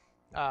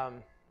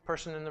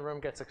 Person in the room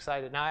gets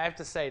excited. Now I have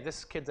to say,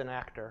 this kid's an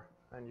actor,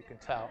 and you can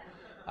tell.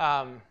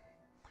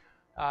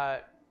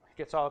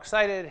 Gets all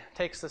excited,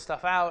 takes the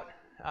stuff out,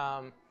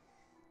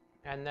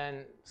 and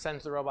then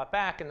sends the robot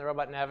back, and the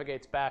robot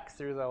navigates back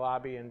through the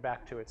lobby and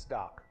back to its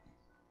dock.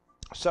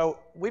 So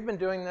we've been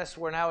doing this.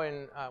 We're now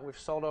in, we've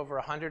sold over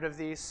 100 of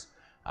these.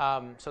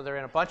 So they're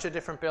in a bunch of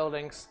different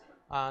buildings.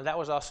 That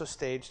was also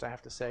staged, I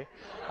have to say.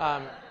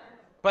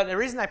 But the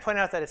reason I point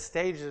out that it's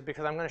staged is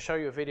because I'm going to show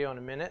you a video in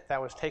a minute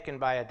that was taken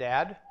by a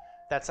dad.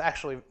 That's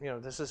actually, you know,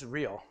 this is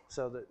real.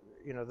 So that,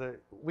 you know,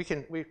 we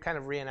kind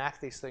of reenact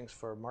these things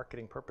for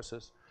marketing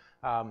purposes.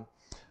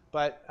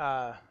 But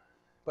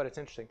it's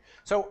interesting.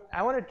 So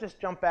I want to just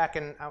jump back,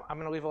 and I'm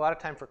going to leave a lot of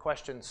time for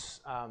questions.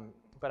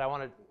 But I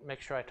want to make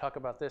sure I talk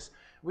about this.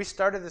 We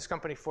started this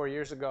company 4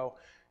 years ago.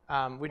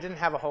 We didn't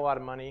have a whole lot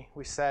of money.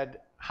 We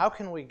said, how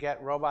can we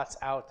get robots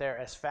out there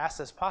as fast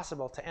as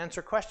possible to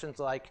answer questions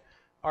like,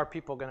 are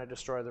people going to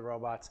destroy the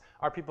robots?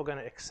 Are people going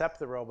to accept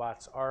the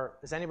robots?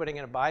 Is anybody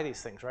going to buy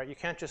these things, right? You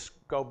can't just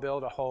go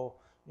build a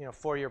whole, you know,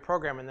 4-year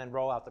program and then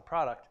roll out the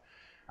product.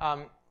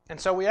 And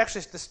so we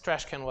actually, this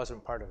trash can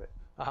wasn't part of it.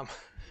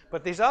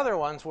 But these other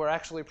ones were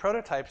actually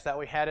prototypes that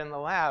we had in the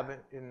lab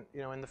in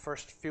the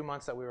first few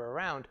months that we were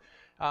around.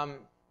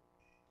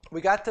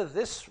 We got to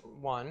this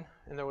one,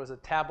 and there was a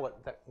tablet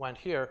that went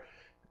here,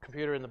 a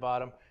computer in the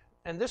bottom,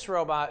 and this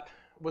robot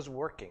was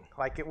working.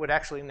 Like, it would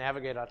actually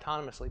navigate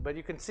autonomously. But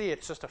you can see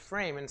it's just a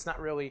frame, and it's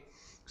not really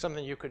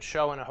something you could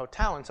show in a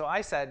hotel. And so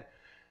I said,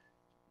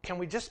 can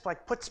we just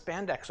like put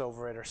spandex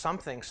over it or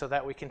something so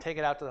that we can take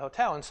it out to the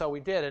hotel? And so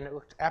we did, and it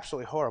looked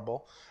absolutely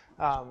horrible.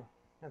 And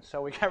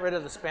so we got rid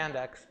of the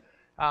spandex.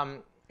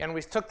 And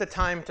we took the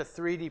time to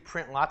 3D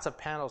print lots of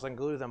panels and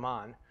glue them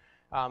on.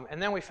 And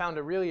then we found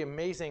a really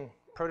amazing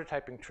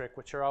prototyping trick,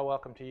 which you're all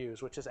welcome to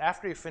use, which is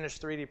after you finish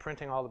 3D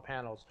printing all the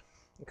panels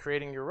and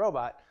creating your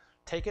robot,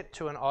 take it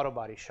to an auto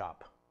body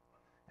shop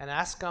and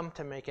ask them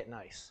to make it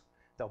nice.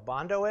 They'll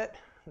Bondo it,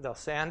 they'll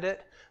sand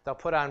it, they'll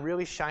put on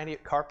really shiny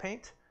car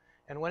paint,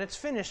 and when it's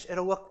finished,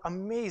 it'll look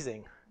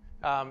amazing.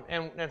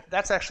 And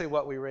that's actually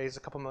what we raised a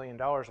couple $1 million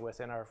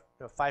with in our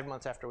 5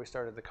 months after we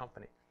started the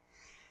company.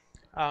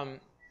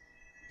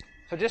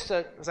 So just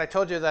as I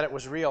told you that it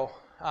was real,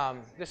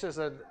 this is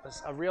a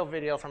real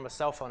video from a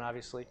cell phone,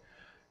 obviously.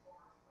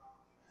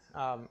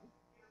 What's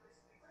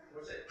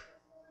it?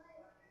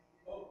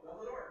 Oh, open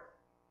the door.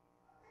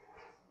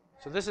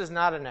 So this is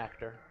not an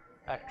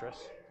actress.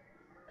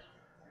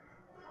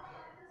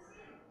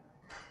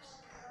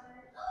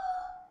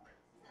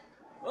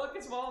 Look,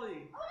 it's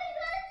Wally. Oh my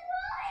God,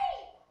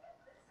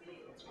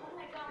 it's Wally! Oh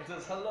my God. It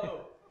says,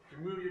 hello,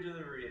 remove your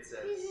delivery, it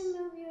says. Please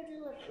remove your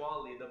delivery.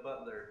 Wally, the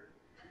butler.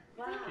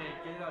 Wow. Okay,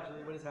 get it out,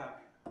 Julie. What does it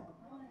have? I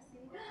want to see.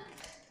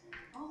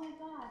 Oh my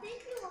god.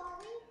 Thank you,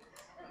 Wally.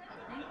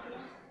 Thank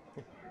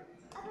you.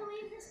 I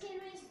believe this game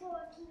is for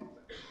you.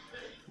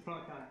 Put on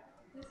the counter.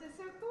 This is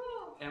so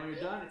cool. And when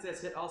you're done, it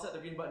says hit all set the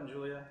green button,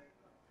 Julia.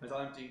 It's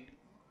all empty.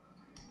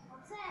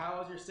 What's that? How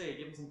was your stay?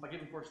 Give him 5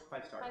 stars.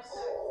 5 stars.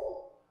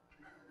 Oh.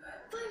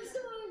 5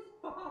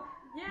 stars.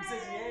 He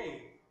says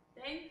yay.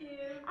 Thank you.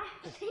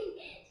 I think.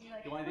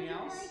 You want anything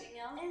else? Anything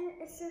else? An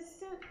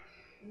assistant?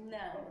 No.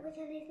 With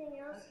anything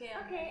else?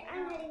 Okay,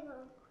 I'm heading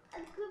home.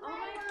 Goodbye. Oh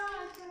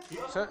my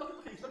gosh.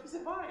 Look, he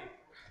said bye.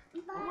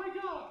 Bye. Oh my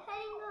god.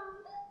 Heading home.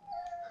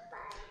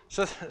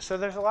 Bye. So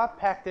there's a lot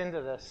packed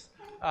into this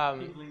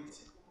He blinked.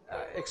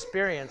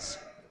 experience.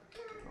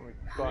 Let me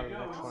go on to the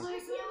next one.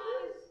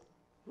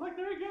 Look,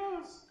 there he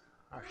goes.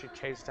 Oh, she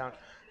chased down.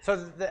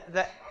 So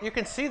you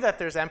can see that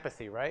there's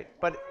empathy, right?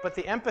 But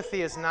the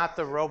empathy is not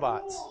the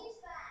robots,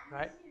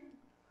 right?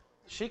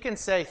 She can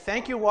say,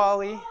 thank you,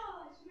 Wally.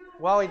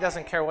 Wally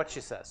doesn't care what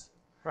she says,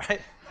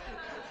 right?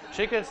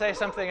 She could say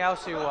something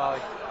else to you, Wally.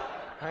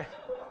 Right?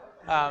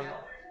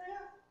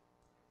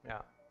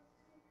 Yeah.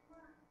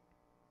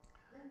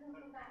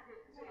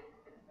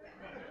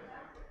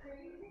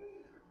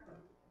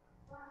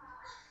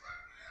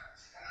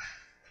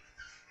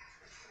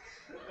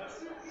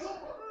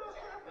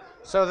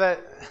 So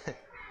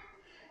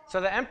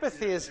the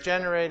empathy is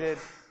generated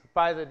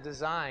by the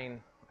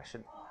design.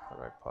 How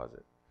do I pause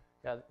it?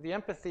 Yeah, the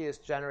empathy is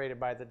generated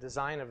by the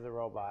design of the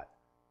robot.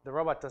 The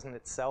robot doesn't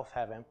itself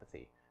have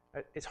empathy.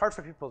 It's hard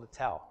for people to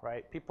tell,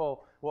 right?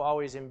 People will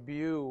always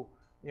imbue,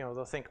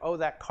 they'll think, oh,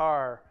 that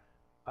car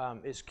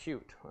is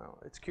cute. Well,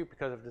 it's cute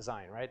because of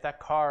design, right? That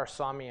car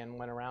saw me and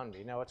went around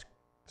me. No, it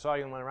saw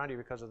you and went around you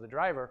because of the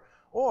driver,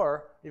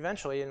 or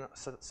eventually in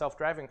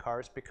self-driving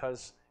cars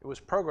because it was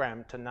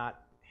programmed to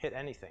not hit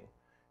anything,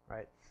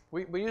 right?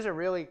 We use a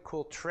really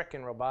cool trick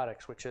in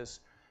robotics, which is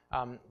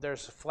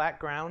there's flat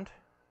ground,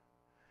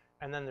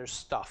 and then there's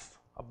stuff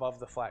above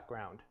the flat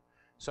ground.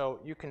 So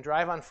you can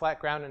drive on flat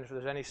ground, and if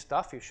there's any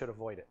stuff, you should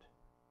avoid it.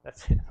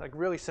 That's like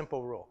really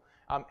simple rule.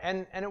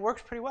 And it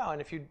works pretty well.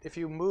 And if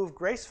you move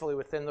gracefully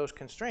within those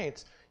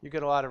constraints, you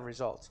get a lot of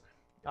results.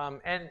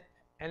 And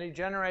you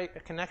generate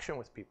a connection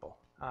with people.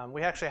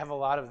 We actually have a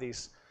lot of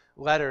these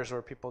letters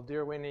where people,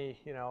 dear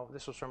Winnie,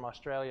 this was from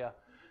Australia.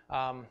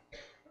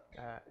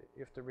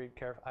 You have to read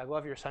carefully. I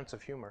love your sense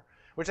of humor,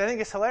 which I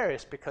think is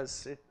hilarious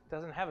because it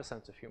doesn't have a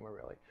sense of humor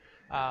really.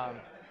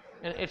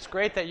 And it's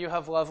great that you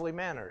have lovely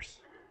manners.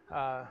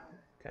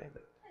 Okay,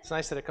 it's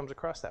nice that it comes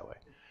across that way.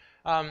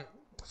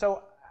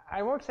 So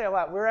I won't say a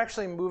lot. We're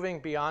actually moving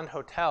beyond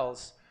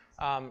hotels.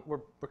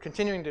 We're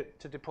continuing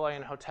to deploy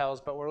in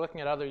hotels, but we're looking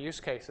at other use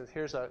cases.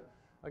 Here's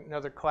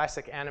another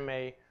classic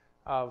anime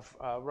of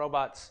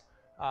robots.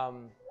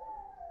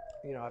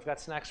 I've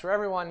got snacks for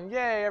everyone.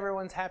 Yay,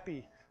 everyone's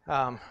happy.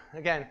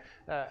 Again,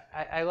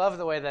 I love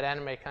the way that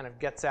anime kind of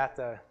gets at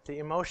the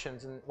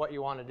emotions and what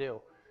you want to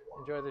do.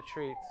 Enjoy the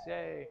treats,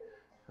 yay.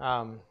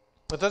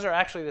 But those are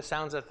actually the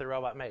sounds that the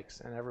robot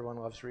makes, and everyone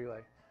loves Relay.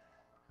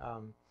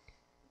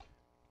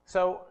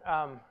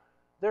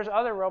 There's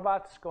other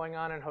robots going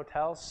on in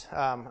hotels.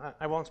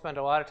 I won't spend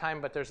a lot of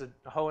time, but there's a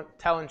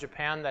hotel in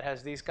Japan that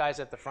has these guys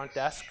at the front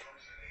desk.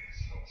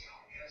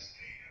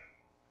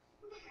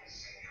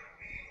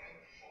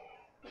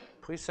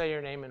 Please say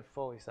your name in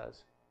full, he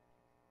says.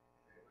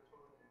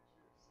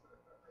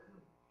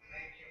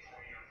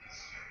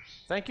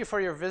 Thank you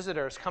for your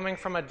visitors. Coming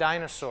from a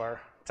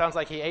dinosaur. Sounds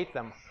like he ate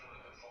them.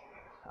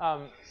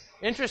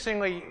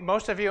 Interestingly,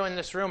 most of you in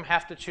this room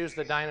have to choose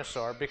the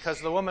dinosaur because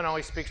the woman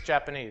always speaks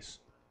Japanese.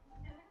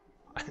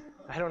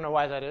 I don't know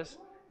why that is.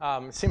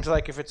 It seems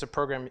like if it's a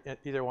program,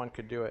 either one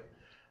could do it.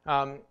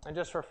 And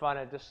just for fun,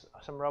 just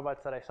some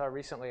robots that I saw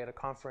recently at a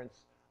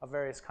conference of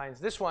various kinds.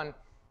 This one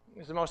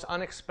is the most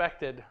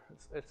unexpected.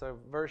 It's a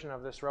version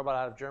of this robot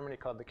out of Germany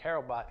called the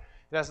Carobot.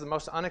 It has the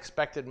most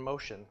unexpected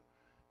motion.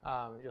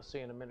 You'll see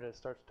in a minute it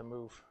starts to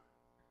move.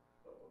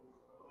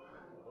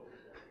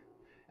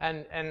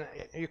 And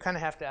you kind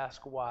of have to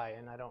ask why,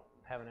 and I don't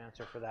have an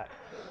answer for that.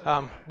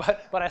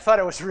 But I thought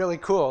it was really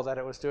cool that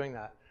it was doing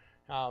that.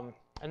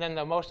 And then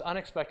the most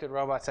unexpected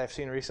robots I've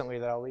seen recently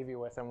that I'll leave you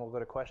with, and we'll go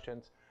to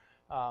questions,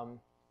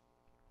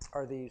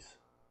 are these.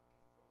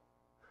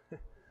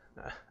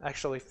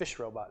 Actually, fish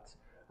robots.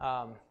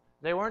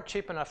 They weren't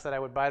cheap enough that I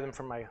would buy them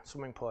for my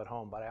swimming pool at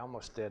home, but I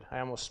almost did. I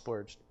almost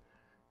splurged.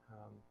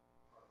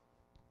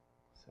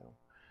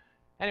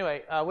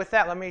 Anyway, with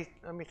that, let me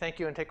thank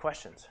you and take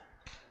questions.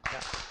 Yeah.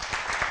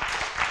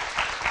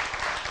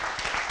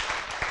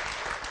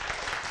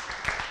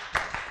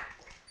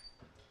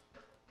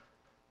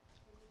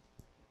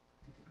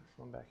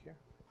 One back here.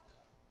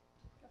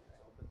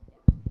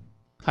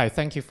 Hi,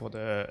 thank you for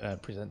the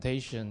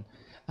presentation.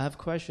 I have a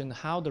question: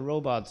 how the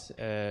robots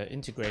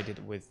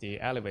integrated with the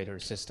elevator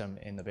system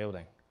in the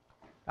building?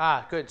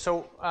 Good.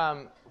 So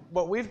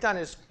what we've done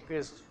is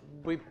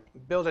we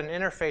build an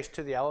interface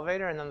to the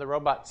elevator, and then the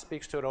robot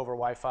speaks to it over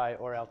Wi-Fi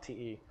or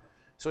LTE.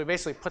 So we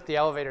basically put the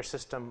elevator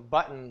system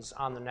buttons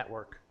on the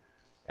network.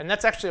 And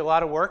that's actually a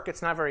lot of work.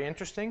 It's not very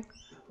interesting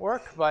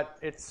work, but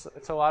it's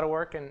a lot of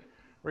work and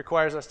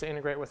requires us to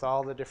integrate with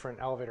all the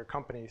different elevator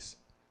companies.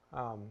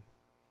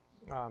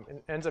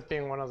 It ends up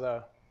being one of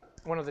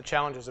the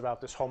challenges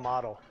about this whole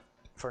model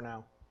for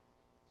now.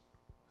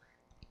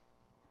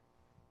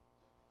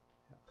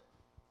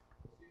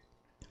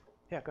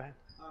 Yeah, go ahead.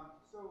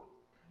 So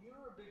you're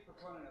a big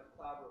proponent of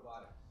cloud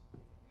robotics,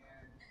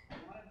 and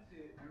I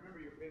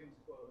remember your famous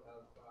quote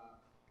of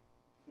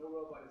no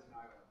robot is an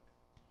island.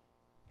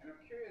 And I'm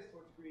curious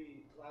to what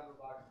degree cloud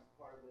robotics is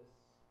part of this,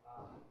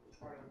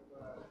 part of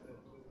the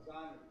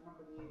design of the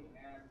company,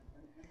 and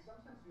in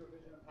some sense your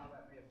vision of how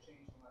that may have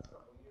changed in the last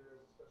couple of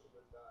years, especially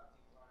with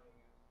deep learning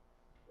and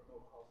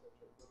remote call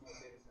center,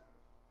 remote data centers.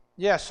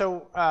 Yeah,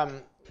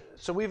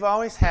 so we've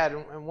always had,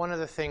 and one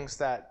of the things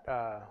that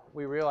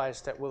we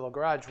realized at Willow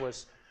Garage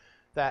was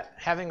that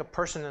having a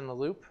person in the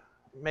loop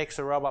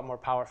makes a robot more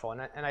powerful.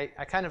 And I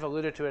kind of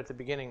alluded to it at the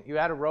beginning. You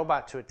add a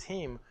robot to a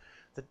team,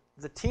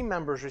 the team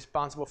member is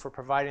responsible for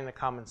providing the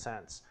common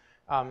sense.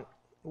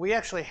 We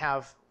actually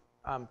have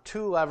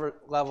two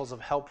levels of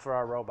help for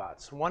our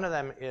robots. One of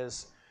them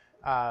is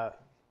a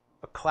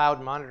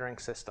cloud monitoring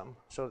system.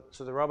 So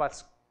the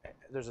robots,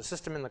 there's a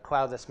system in the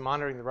cloud that's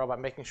monitoring the robot,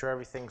 making sure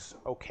everything's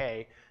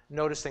okay,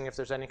 noticing if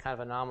there's any kind of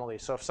anomaly.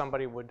 So if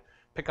somebody would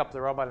pick up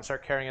the robot and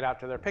start carrying it out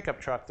to their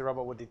pickup truck, the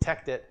robot would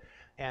detect it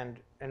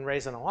and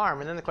raise an alarm.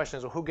 And then the question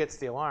is, well, who gets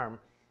the alarm?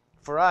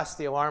 For us,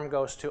 the alarm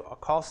goes to a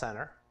call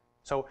center.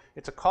 So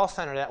it's a call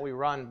center that we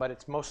run, but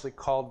it's mostly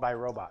called by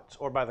robots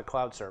or by the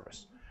cloud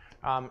service.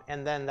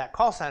 And then that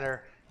call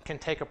center can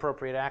take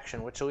appropriate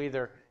action, which will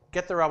either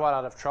get the robot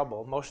out of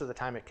trouble. Most of the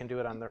time it can do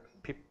it on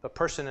the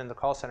person in the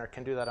call center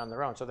can do that on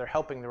their own. So they're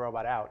helping the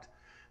robot out.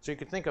 So you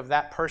could think of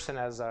that person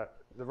as the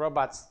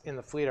robots in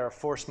the fleet are a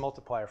force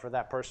multiplier for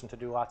that person to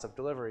do lots of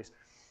deliveries.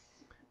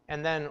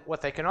 And then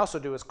what they can also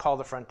do is call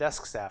the front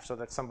desk staff, so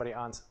that somebody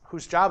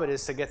whose job it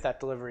is to get that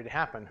delivery to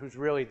happen, who's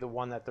really the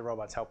one that the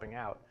robot's helping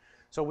out.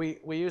 So we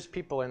use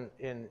people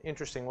in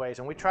interesting ways,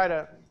 and we try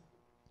to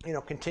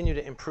continue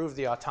to improve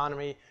the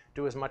autonomy,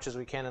 do as much as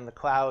we can in the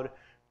cloud,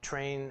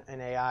 train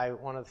an AI.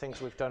 One of the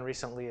things we've done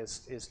recently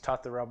is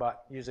taught the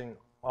robot, using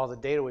all the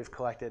data we've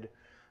collected,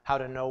 how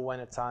to know when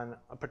it's on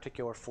a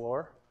particular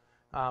floor,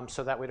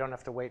 so that we don't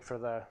have to wait for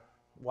the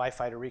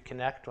Wi-Fi to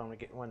reconnect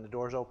when the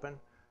doors open.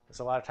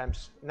 So a lot of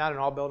times, not in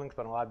all buildings,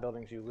 but in a lot of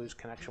buildings, you lose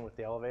connection with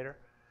the elevator.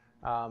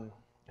 And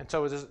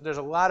so there's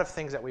a lot of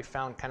things that we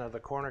found, kind of the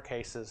corner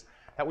cases,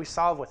 that we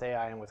solve with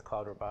AI and with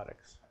cloud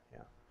robotics. Yeah.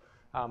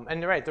 And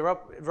you're right, the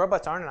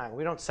robots aren't an island.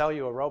 We don't sell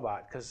you a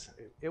robot because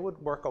it would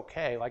work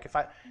okay. Like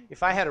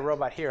if I had a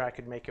robot here, I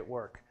could make it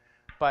work.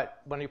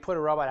 But when you put a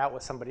robot out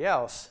with somebody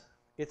else,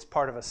 it's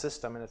part of a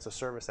system and it's a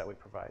service that we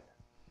provide.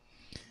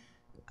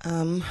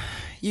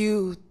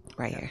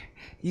 Right here.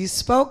 You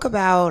spoke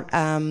about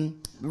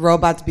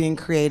robots being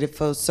created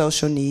for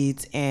social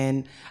needs,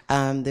 and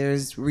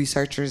there's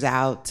researchers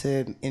out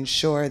to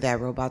ensure that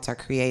robots are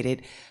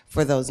created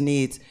for those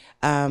needs.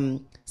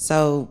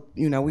 So,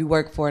 we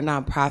work for a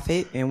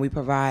nonprofit, and we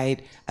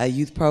provide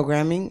youth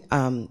programming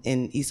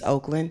in East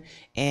Oakland.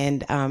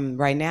 And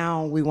right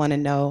now, we want to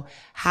know,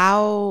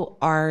 how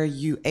are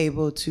you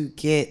able to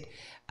get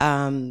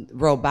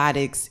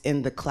robotics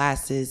in the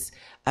classes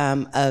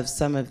of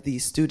some of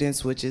these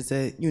students, which is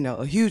a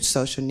huge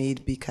social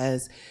need,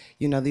 because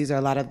these are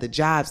a lot of the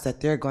jobs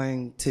that they're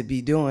going to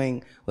be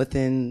doing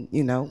within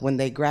when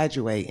they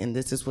graduate, and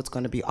this is what's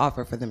going to be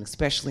offered for them,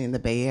 especially in the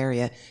Bay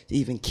Area, to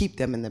even keep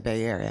them in the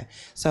Bay Area.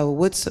 So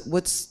what's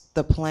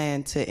the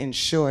plan to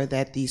ensure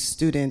that these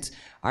students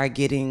are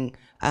getting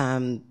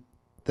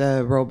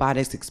the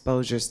robotics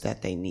exposures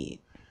that they need?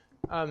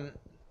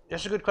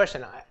 That's a good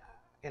question.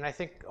 And I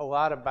think a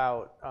lot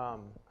about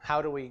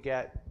how do we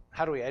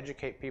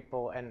educate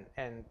people,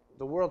 and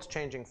the world's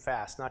changing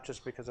fast, not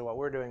just because of what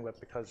we're doing, but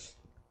because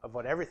of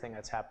everything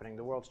that's happening.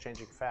 The world's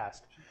changing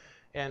fast.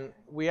 And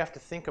we have to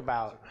think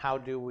about, how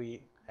do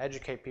we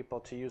educate people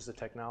to use the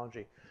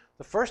technology?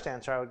 The first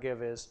answer I would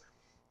give is,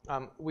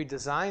 we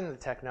design the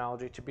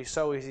technology to be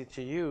so easy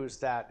to use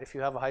that if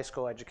you have a high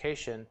school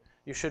education,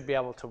 you should be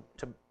able to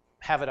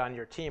have it on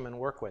your team and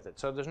work with it.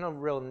 So there's no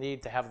real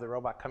need to have the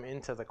robot come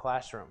into the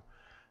classroom.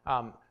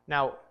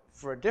 Now,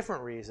 for a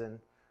different reason,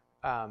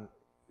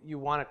 you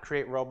want to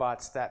create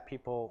robots that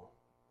people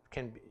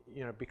can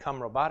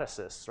become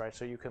roboticists, right?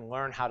 So you can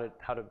learn how to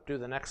do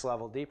the next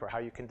level deeper, how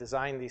you can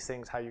design these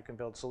things, how you can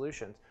build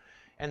solutions.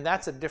 And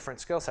that's a different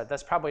skill set.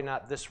 That's probably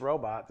not this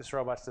robot. This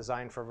robot's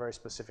designed for a very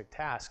specific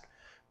task.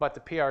 But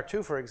the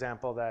PR2, for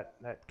example, that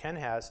Ken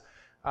has,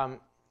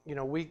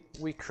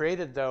 we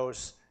created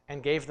those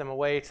and gave them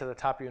away to the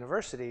top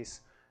universities.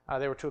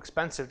 They were too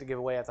expensive to give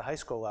away at the high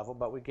school level,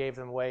 but we gave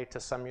them away to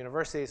some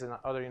universities, and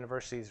other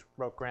universities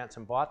wrote grants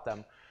and bought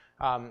them.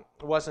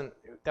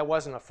 That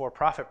wasn't a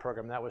for-profit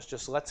program. That was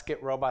just, let's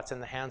get robots in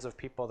the hands of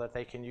people that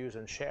they can use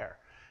and share.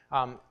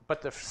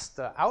 But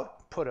the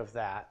output of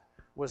that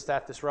was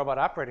that this robot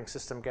operating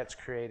system gets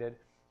created,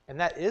 and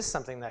that is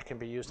something that can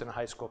be used in a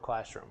high school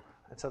classroom.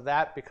 And so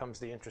that becomes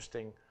the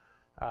interesting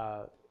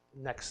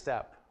next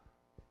step.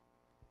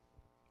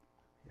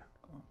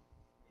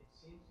 It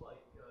seems like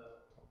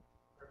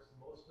perhaps the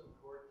most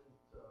important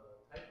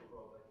type of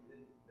robot you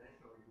didn't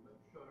mention, or you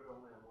showed it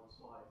only on one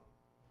slide,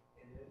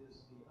 and it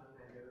is the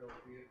unmanned aerial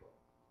vehicle.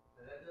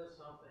 Now that does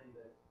something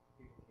that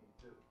people can't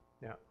do.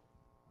 Yeah.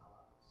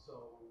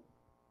 So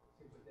it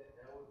seems like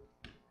that would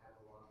have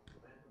a lot of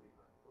momentum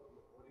behind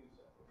it. What do you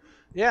say?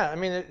 Yeah, I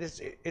mean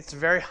it's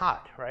very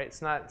hot, right?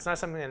 It's not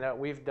something that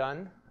we've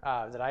done,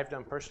 that I've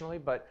done personally,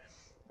 but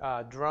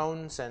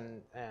drones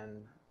and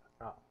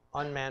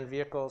unmanned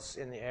vehicles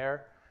in the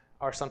air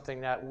are something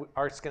that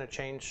are going to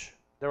change.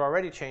 They're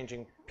already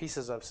changing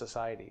pieces of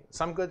society.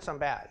 Some good, some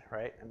bad,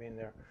 right? I mean,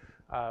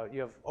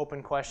 you have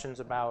open questions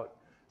about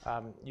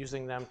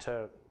using them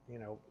to,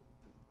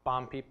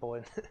 bomb people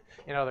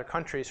in other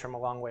countries from a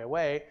long way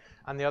away.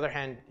 On the other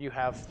hand, you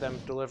have them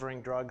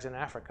delivering drugs in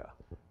Africa,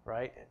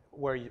 right?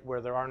 Where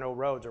there are no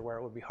roads or where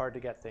it would be hard to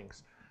get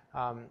things.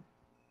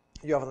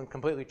 You have them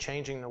completely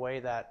changing the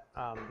way that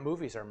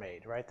movies are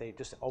made, right? They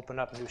just open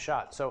up new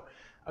shots. So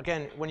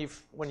again, when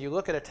you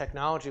look at a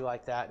technology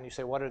like that and you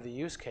say, what are the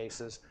use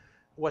cases?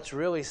 What's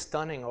really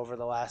stunning over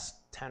the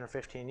last 10 or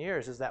 15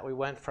 years is that we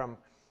went from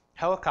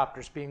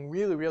helicopters being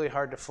really, really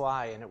hard to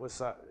fly, and it was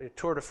a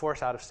tour de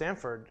force out of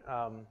Stanford,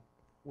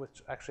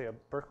 with actually a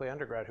Berkeley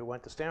undergrad who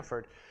went to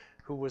Stanford,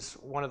 who was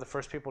one of the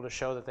first people to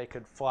show that they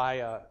could fly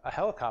a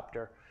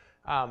helicopter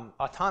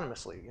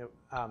autonomously.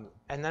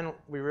 And then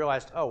we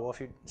realized, oh, well,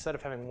 if you, instead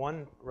of having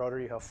one rotor,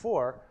 you have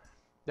four,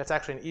 that's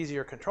actually an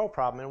easier control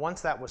problem. And once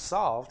that was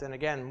solved, and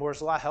again,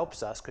 Moore's law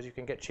helps us because you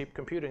can get cheap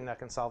computing that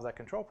can solve that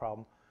control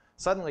problem.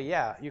 Suddenly,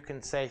 yeah, you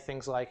can say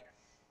things like,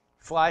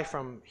 fly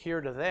from here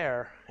to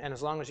there, and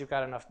as long as you've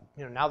got enough,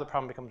 now the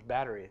problem becomes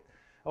battery.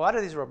 A lot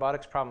of these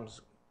robotics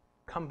problems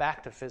come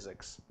back to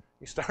physics.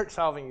 You start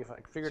solving, you've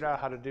figured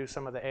out how to do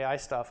some of the AI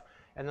stuff,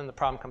 and then the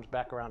problem comes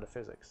back around to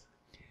physics.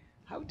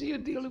 How do you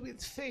deal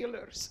with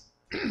failures?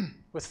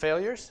 With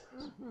failures?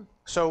 Mm-hmm.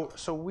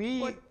 So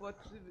we...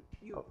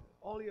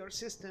 All your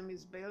system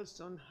is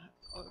based on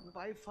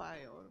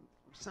Wi-Fi or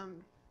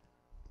some...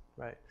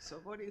 Right.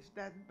 So what if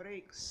that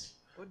breaks?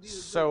 What do you do?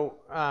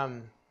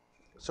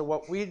 So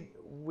what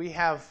we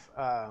have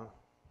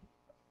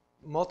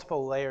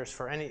multiple layers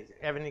for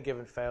any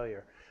given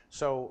failure.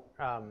 So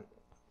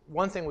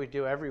one thing we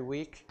do every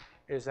week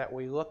is that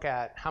we look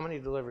at how many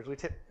deliveries.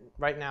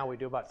 Right now we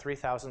do about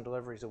 3,000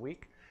 deliveries a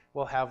week.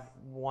 We'll have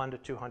 100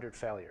 to 200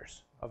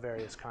 failures of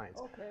various kinds.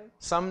 Okay.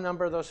 Some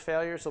number of those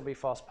failures will be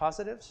false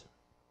positives.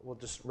 We'll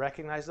just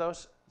recognize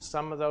those.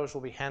 Some of those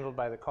will be handled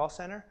by the call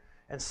center,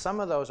 and some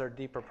of those are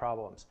deeper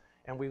problems.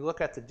 And we look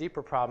at the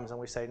deeper problems and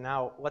we say,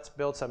 now let's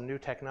build some new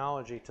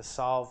technology to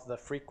solve the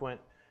frequent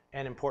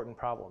and important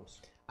problems.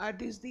 Are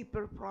these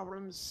deeper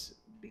problems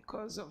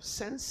because of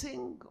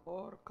sensing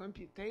or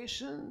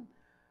computation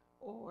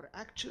or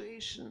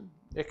actuation?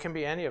 It can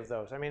be any of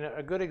those. I mean,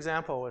 a good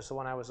example was the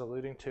one I was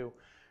alluding to,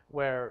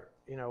 where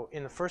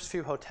in the first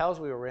few hotels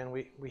we were in,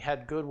 we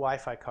had good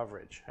Wi-Fi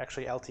coverage,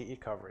 actually LTE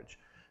coverage.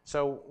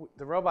 So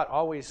the robot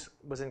always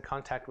was in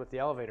contact with the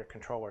elevator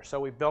controller.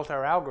 So we built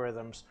our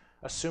algorithms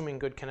assuming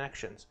good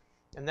connections.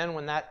 And then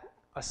when that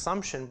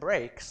assumption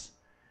breaks,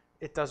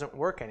 it doesn't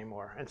work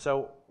anymore. And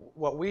so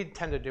what we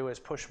tend to do is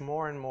push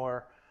more and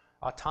more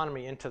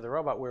autonomy into the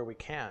robot where we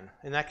can.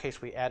 In that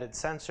case, we added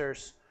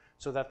sensors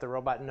so that the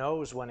robot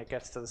knows when it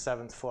gets to the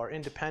 7th floor,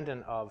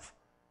 independent of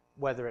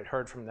whether it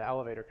heard from the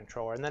elevator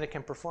controller, and then it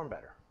can perform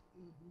better.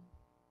 Mm-hmm.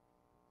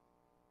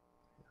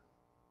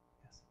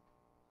 Yes.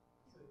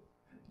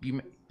 You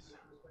may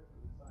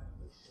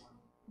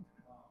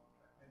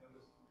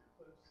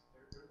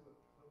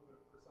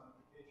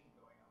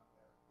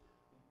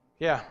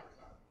Yeah.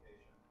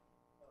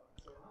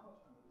 So how much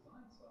on the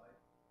design side,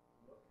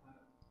 what kind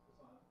of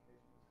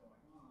personification is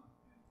going on,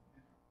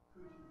 and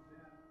could you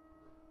then,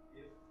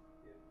 if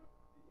the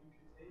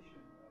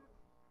imputation of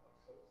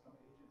some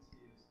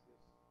agency is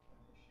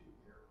an issue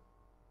here,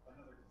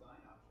 another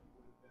design option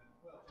would have been,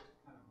 well, just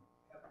kind of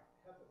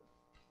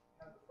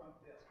have the front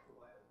desk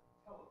provide a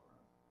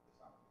telephone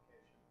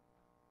personification,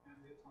 and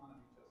the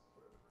autonomy just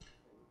sort of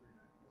delivery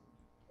mechanism.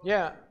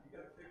 Yeah.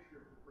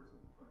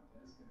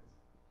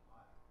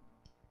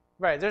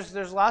 Right,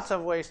 there's lots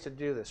of ways to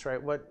do this,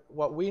 right?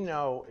 What we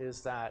know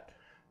is that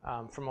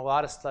from a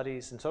lot of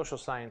studies in social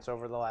science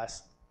over the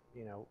last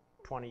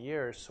 20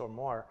 years or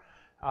more,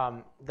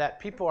 that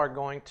people are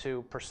going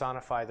to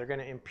personify, they're going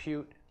to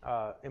impute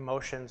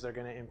emotions, they're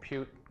going to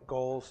impute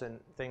goals and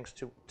things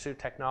to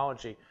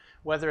technology,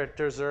 whether it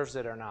deserves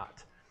it or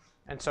not.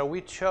 And so we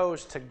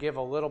chose to give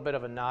a little bit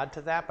of a nod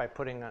to that by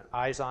putting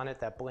eyes on it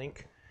that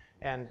blink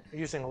and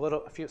using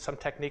some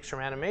techniques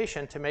from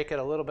animation to make it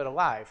a little bit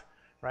alive.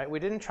 Right? We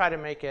didn't try to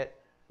make it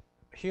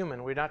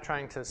human. We're not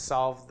trying to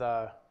solve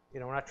we're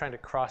not trying to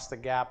cross the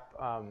gap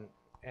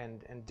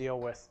and deal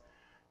with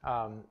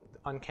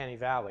uncanny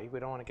valley. We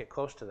don't want to get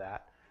close to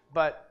that.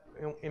 But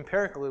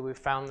empirically, we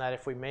found that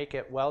if we make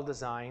it well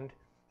designed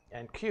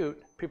and cute,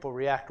 people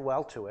react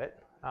well to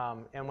it.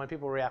 And when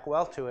people react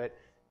well to it,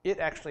 it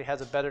actually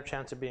has a better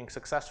chance of being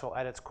successful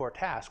at its core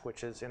task,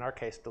 which is, in our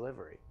case,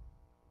 delivery.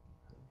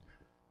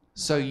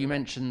 So you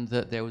mentioned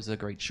that there was a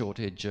great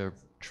shortage of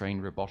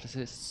trained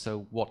roboticists.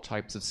 So what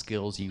types of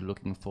skills are you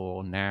looking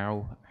for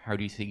now? How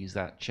do you see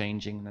that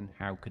changing? And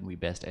how can we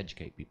best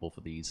educate people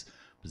for these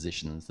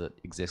positions that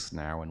exist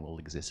now and will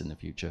exist in the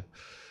future?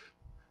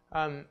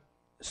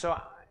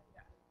 So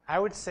I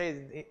would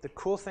say the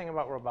cool thing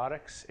about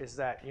robotics is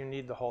that you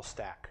need the whole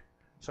stack.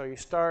 So you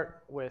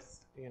start with,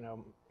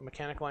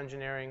 mechanical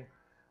engineering,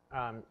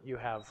 you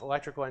have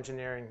electrical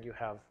engineering, you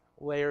have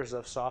layers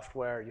of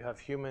software, you have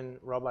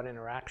human-robot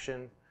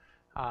interaction,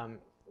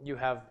 you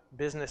have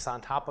business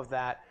on top of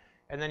that,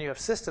 and then you have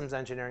systems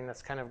engineering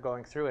that's kind of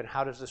going through it.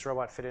 How does this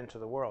robot fit into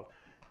the world?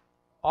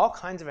 All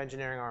kinds of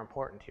engineering are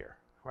important here,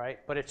 right?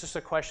 But it's just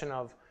a question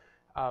of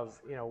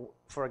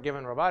for a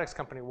given robotics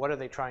company, what are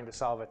they trying to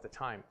solve at the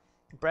time?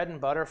 Bread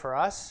and butter for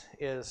us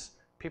is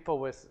people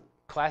with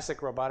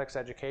classic robotics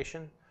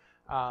education,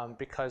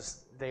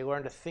 because they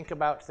learn to think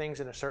about things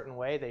in a certain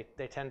way.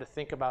 They tend to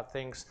think about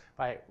things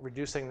by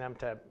reducing them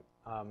to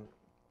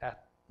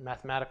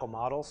mathematical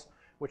models,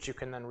 which you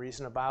can then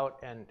reason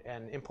about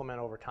and implement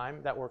over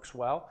time. That works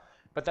well,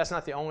 but that's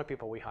not the only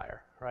people we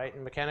hire, right?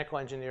 And mechanical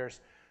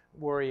engineers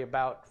worry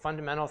about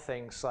fundamental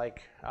things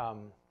like,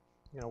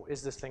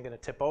 is this thing going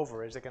to tip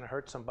over? Is it going to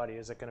hurt somebody?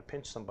 Is it going to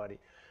pinch somebody?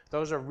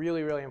 Those are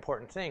really, really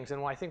important things.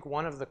 And I think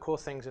one of the cool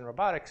things in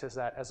robotics is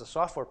that as a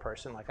software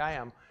person, like I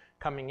am,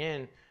 coming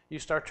in, you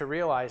start to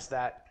realize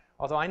that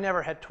although I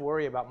never had to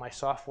worry about my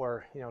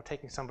software,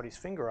 taking somebody's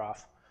finger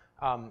off,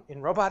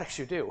 in robotics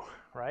you do,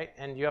 right?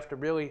 And you have to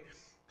really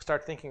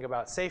start thinking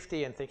about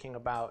safety and thinking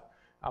about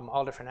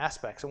all different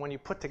aspects. And when you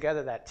put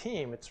together that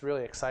team, it's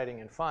really exciting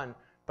and fun,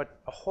 but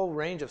a whole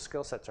range of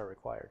skill sets are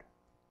required.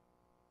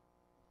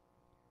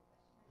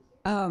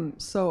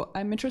 So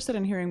I'm interested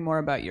in hearing more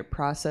about your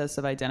process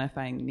of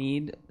identifying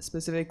need,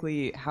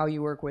 specifically how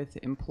you work with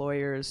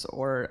employers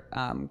or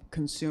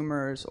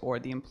consumers or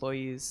the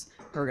employees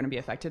who are going to be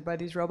affected by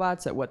these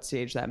robots, at what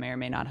stage that may or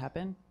may not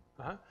happen.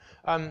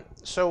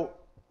 So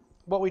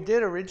what we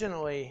did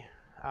originally,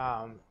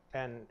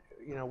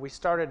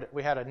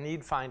 we had a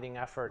need finding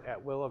effort at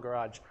Willow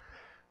Garage,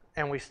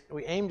 and we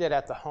aimed it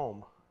at the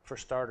home for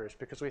starters,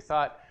 because we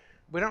thought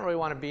we don't really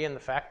want to be in the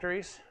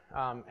factories,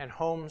 and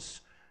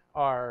homes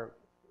are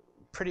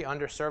pretty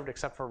underserved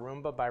except for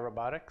Roomba by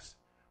robotics.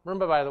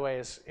 Roomba, by the way,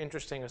 is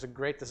interesting. It's a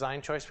great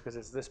design choice because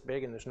it's this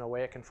big and there's no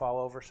way it can fall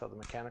over, so the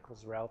mechanical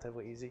is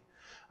relatively easy.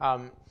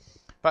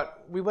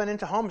 But we went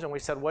into homes and we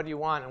said, what do you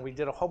want? And we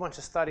did a whole bunch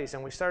of studies,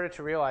 and we started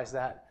to realize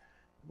that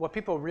what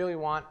people really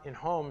want in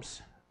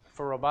homes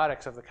for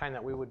robotics of the kind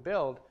that we would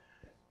build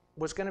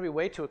was going to be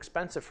way too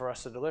expensive for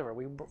us to deliver.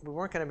 We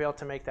weren't going to be able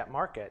to make that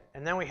market.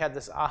 And then we had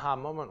this aha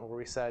moment where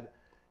we said,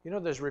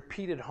 there's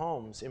repeated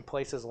homes in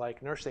places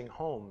like nursing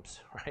homes,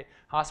 right?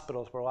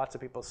 Hospitals where lots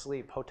of people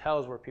sleep,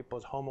 hotels where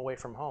people's home away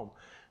from home.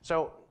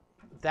 So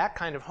that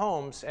kind of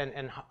homes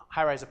and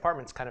high-rise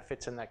apartments kind of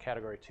fits in that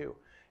category too.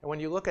 And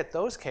when you look at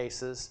those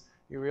cases,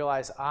 you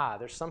realize,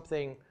 there's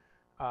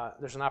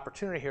an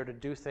opportunity here to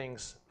do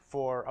things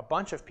for a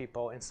bunch of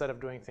people instead of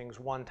doing things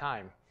one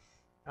time.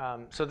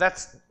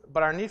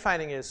 But our need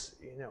finding is,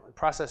 the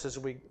process is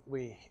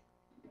we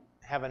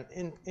have an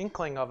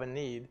inkling of a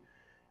need,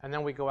 and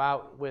then we go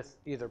out with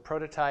either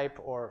prototype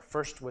or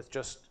first with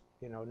just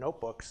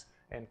notebooks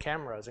and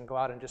cameras and go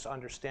out and just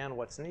understand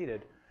what's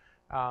needed,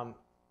 and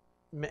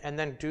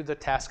then do the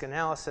task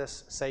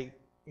analysis. Say,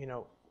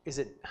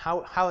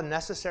 how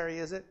necessary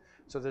is it?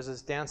 So there's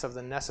this dance of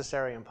the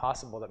necessary and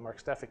possible that Mark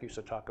Stefik used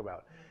to talk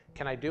about.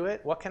 Can I do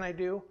it? What can I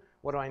do?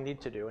 What do I need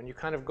to do? And you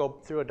kind of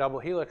go through a double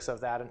helix of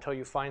that until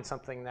you find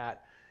something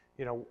that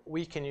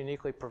we can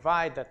uniquely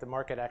provide that the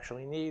market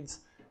actually needs,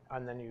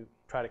 and then you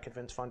try to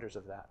convince funders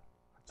of that.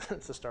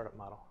 It's a startup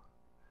model.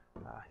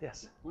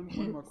 Yes?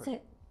 One more question.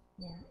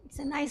 It's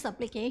a nice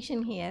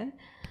application here.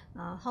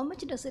 How much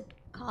does it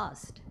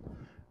cost?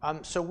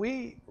 So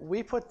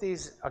we put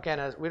these,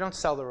 again, we don't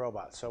sell the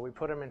robots, so we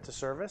put them into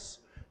service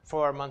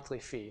for a monthly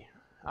fee.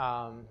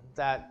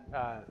 That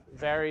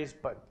varies,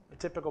 but a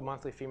typical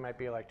monthly fee might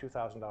be like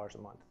 $2,000 a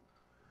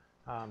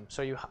month.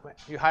 So you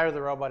hire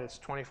the robot, it's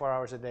 24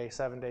 hours a day,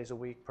 7 days a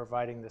week,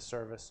 providing this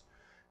service.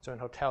 So in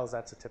hotels,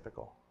 that's a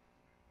typical.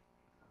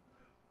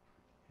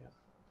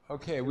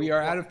 Okay, we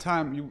are out of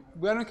time.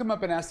 We're going to come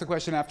up and ask the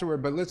question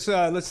afterward, but let's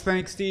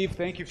thank Steve.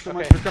 Thank you so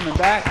much for coming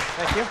back.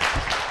 Thank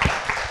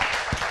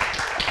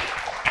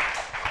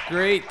you.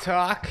 Great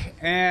talk,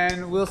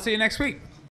 and we'll see you next week.